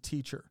times it's a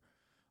teacher,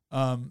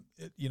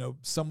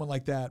 someone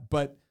like that.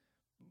 But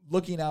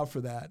looking out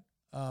for that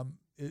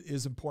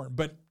is important.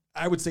 But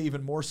I would say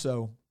even more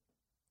so,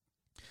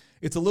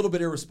 it's a little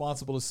bit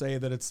irresponsible to say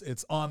that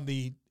it's on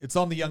the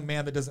young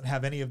man that doesn't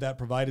have any of that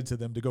provided to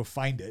them to go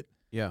find it.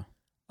 Yeah.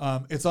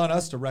 It's on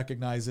us to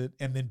recognize it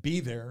and then be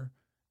there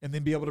and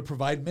then be able to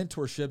provide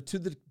mentorship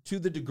to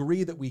the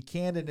degree that we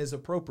can and is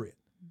appropriate.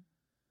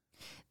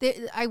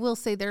 I will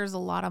say there's a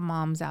lot of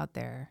moms out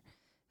there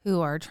who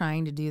are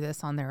trying to do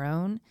this on their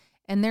own,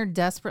 and they're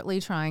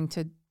desperately trying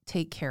to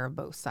take care of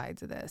both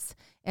sides of this.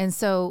 And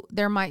so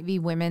there might be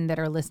women that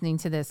are listening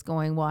to this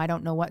going, well, I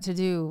don't know what to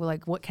do.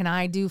 Like, what can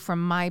I do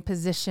from my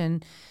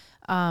position?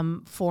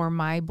 for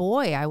my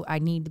boy. I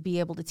need to be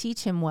able to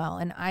teach him well.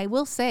 And I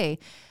will say,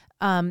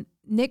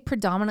 Nick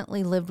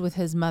predominantly lived with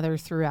his mother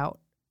throughout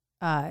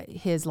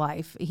his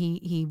life.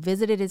 He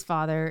visited his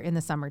father in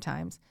the summer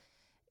times.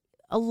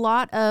 A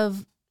lot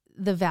of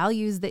the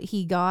values that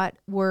he got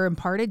were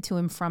imparted to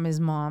him from his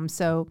mom.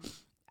 So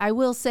I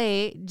will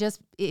say,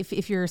 just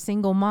if you're a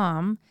single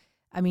mom,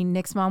 I mean,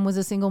 Nick's mom was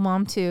a single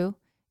mom too,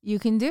 you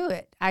can do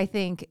it. I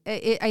think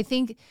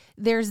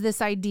there's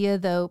this idea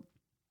though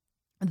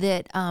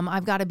that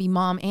I've got to be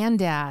mom and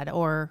dad,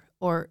 or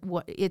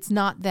what. It's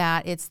not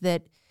that. It's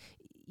that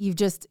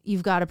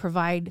you've got to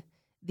provide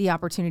the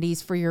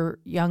opportunities for your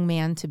young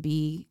man to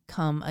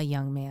become a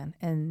young man.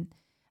 And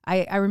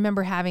I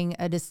remember having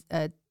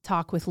a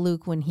talk with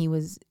Luke when he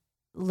was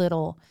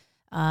little,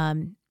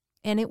 and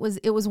it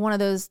was one of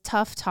those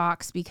tough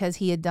talks because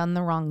he had done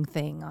the wrong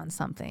thing on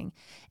something,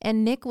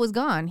 and Nick was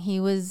gone. He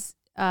was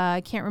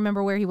I can't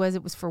remember where he was.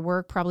 It was for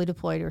work, probably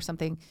deployed or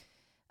something.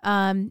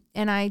 And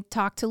I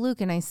talked to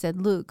Luke and I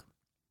said, Luke,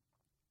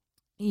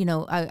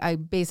 I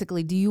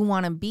basically, do you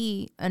want to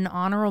be an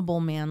honorable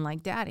man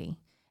like Daddy?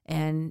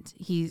 And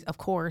of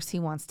course, he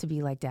wants to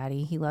be like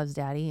Daddy. He loves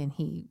Daddy and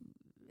he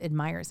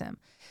admires him.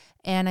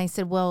 And I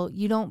said, well,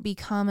 you don't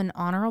become an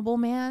honorable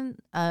man,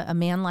 a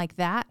man like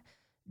that,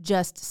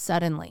 just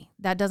suddenly.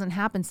 That doesn't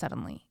happen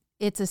suddenly.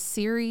 It's a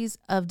series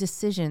of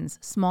decisions,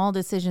 small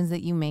decisions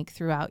that you make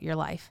throughout your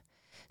life.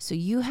 So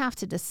you have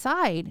to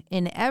decide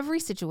in every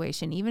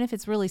situation, even if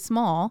it's really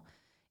small,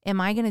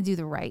 am I going to do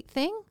the right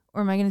thing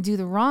or am I going to do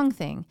the wrong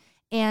thing?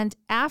 And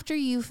after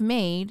you've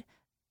made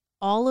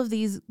all of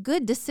these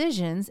good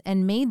decisions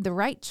and made the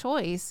right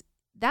choice,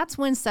 that's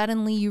when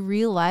suddenly you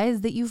realize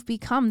that you've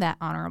become that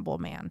honorable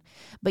man.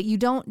 But you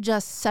don't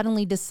just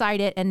suddenly decide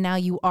it and now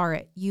you are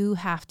it. You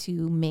have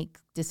to make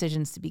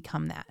decisions to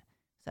become that.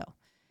 So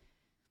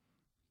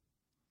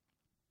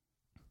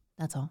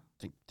that's all.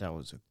 I think that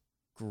was a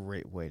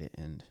great way to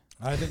end.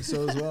 I think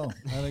so as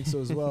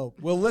well.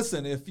 Well,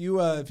 listen, if you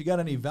got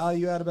any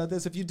value out about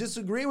this, if you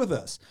disagree with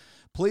us,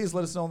 please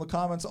let us know in the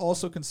comments.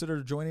 Also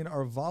consider joining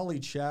our Volley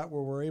chat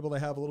where we're able to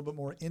have a little bit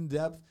more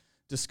in-depth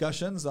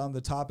discussions on the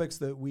topics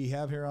that we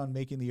have here on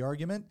Making the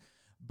Argument.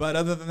 But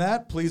other than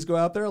that, please go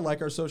out there,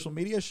 like our social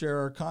media, share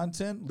our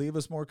content, leave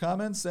us more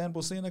comments, and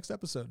we'll see you next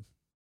episode.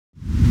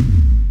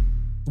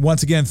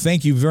 Once again,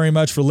 thank you very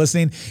much for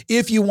listening.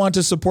 If you want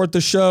to support the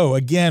show,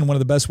 again, one of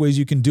the best ways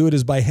you can do it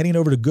is by heading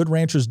over to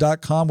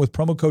goodranchers.com with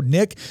promo code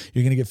Nick.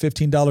 You're going to get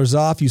 $15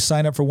 off. You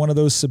sign up for one of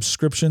those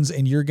subscriptions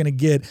and you're going to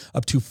get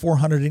up to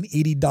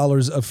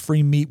 $480 of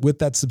free meat with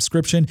that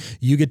subscription.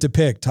 You get to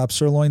pick top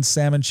sirloin,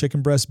 salmon,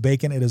 chicken breast,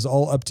 bacon. It is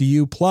all up to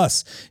you.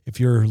 Plus,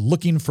 if you're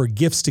looking for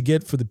gifts to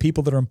get for the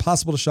people that are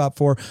impossible to shop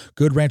for,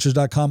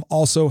 goodranchers.com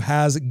also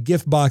has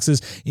gift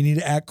boxes. You need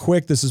to act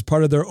quick. This is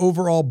part of their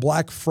overall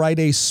Black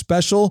Friday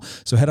special.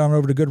 So head on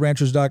over to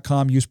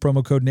goodranchers.com, use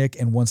promo code Nick,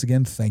 and once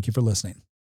again, thank you for listening.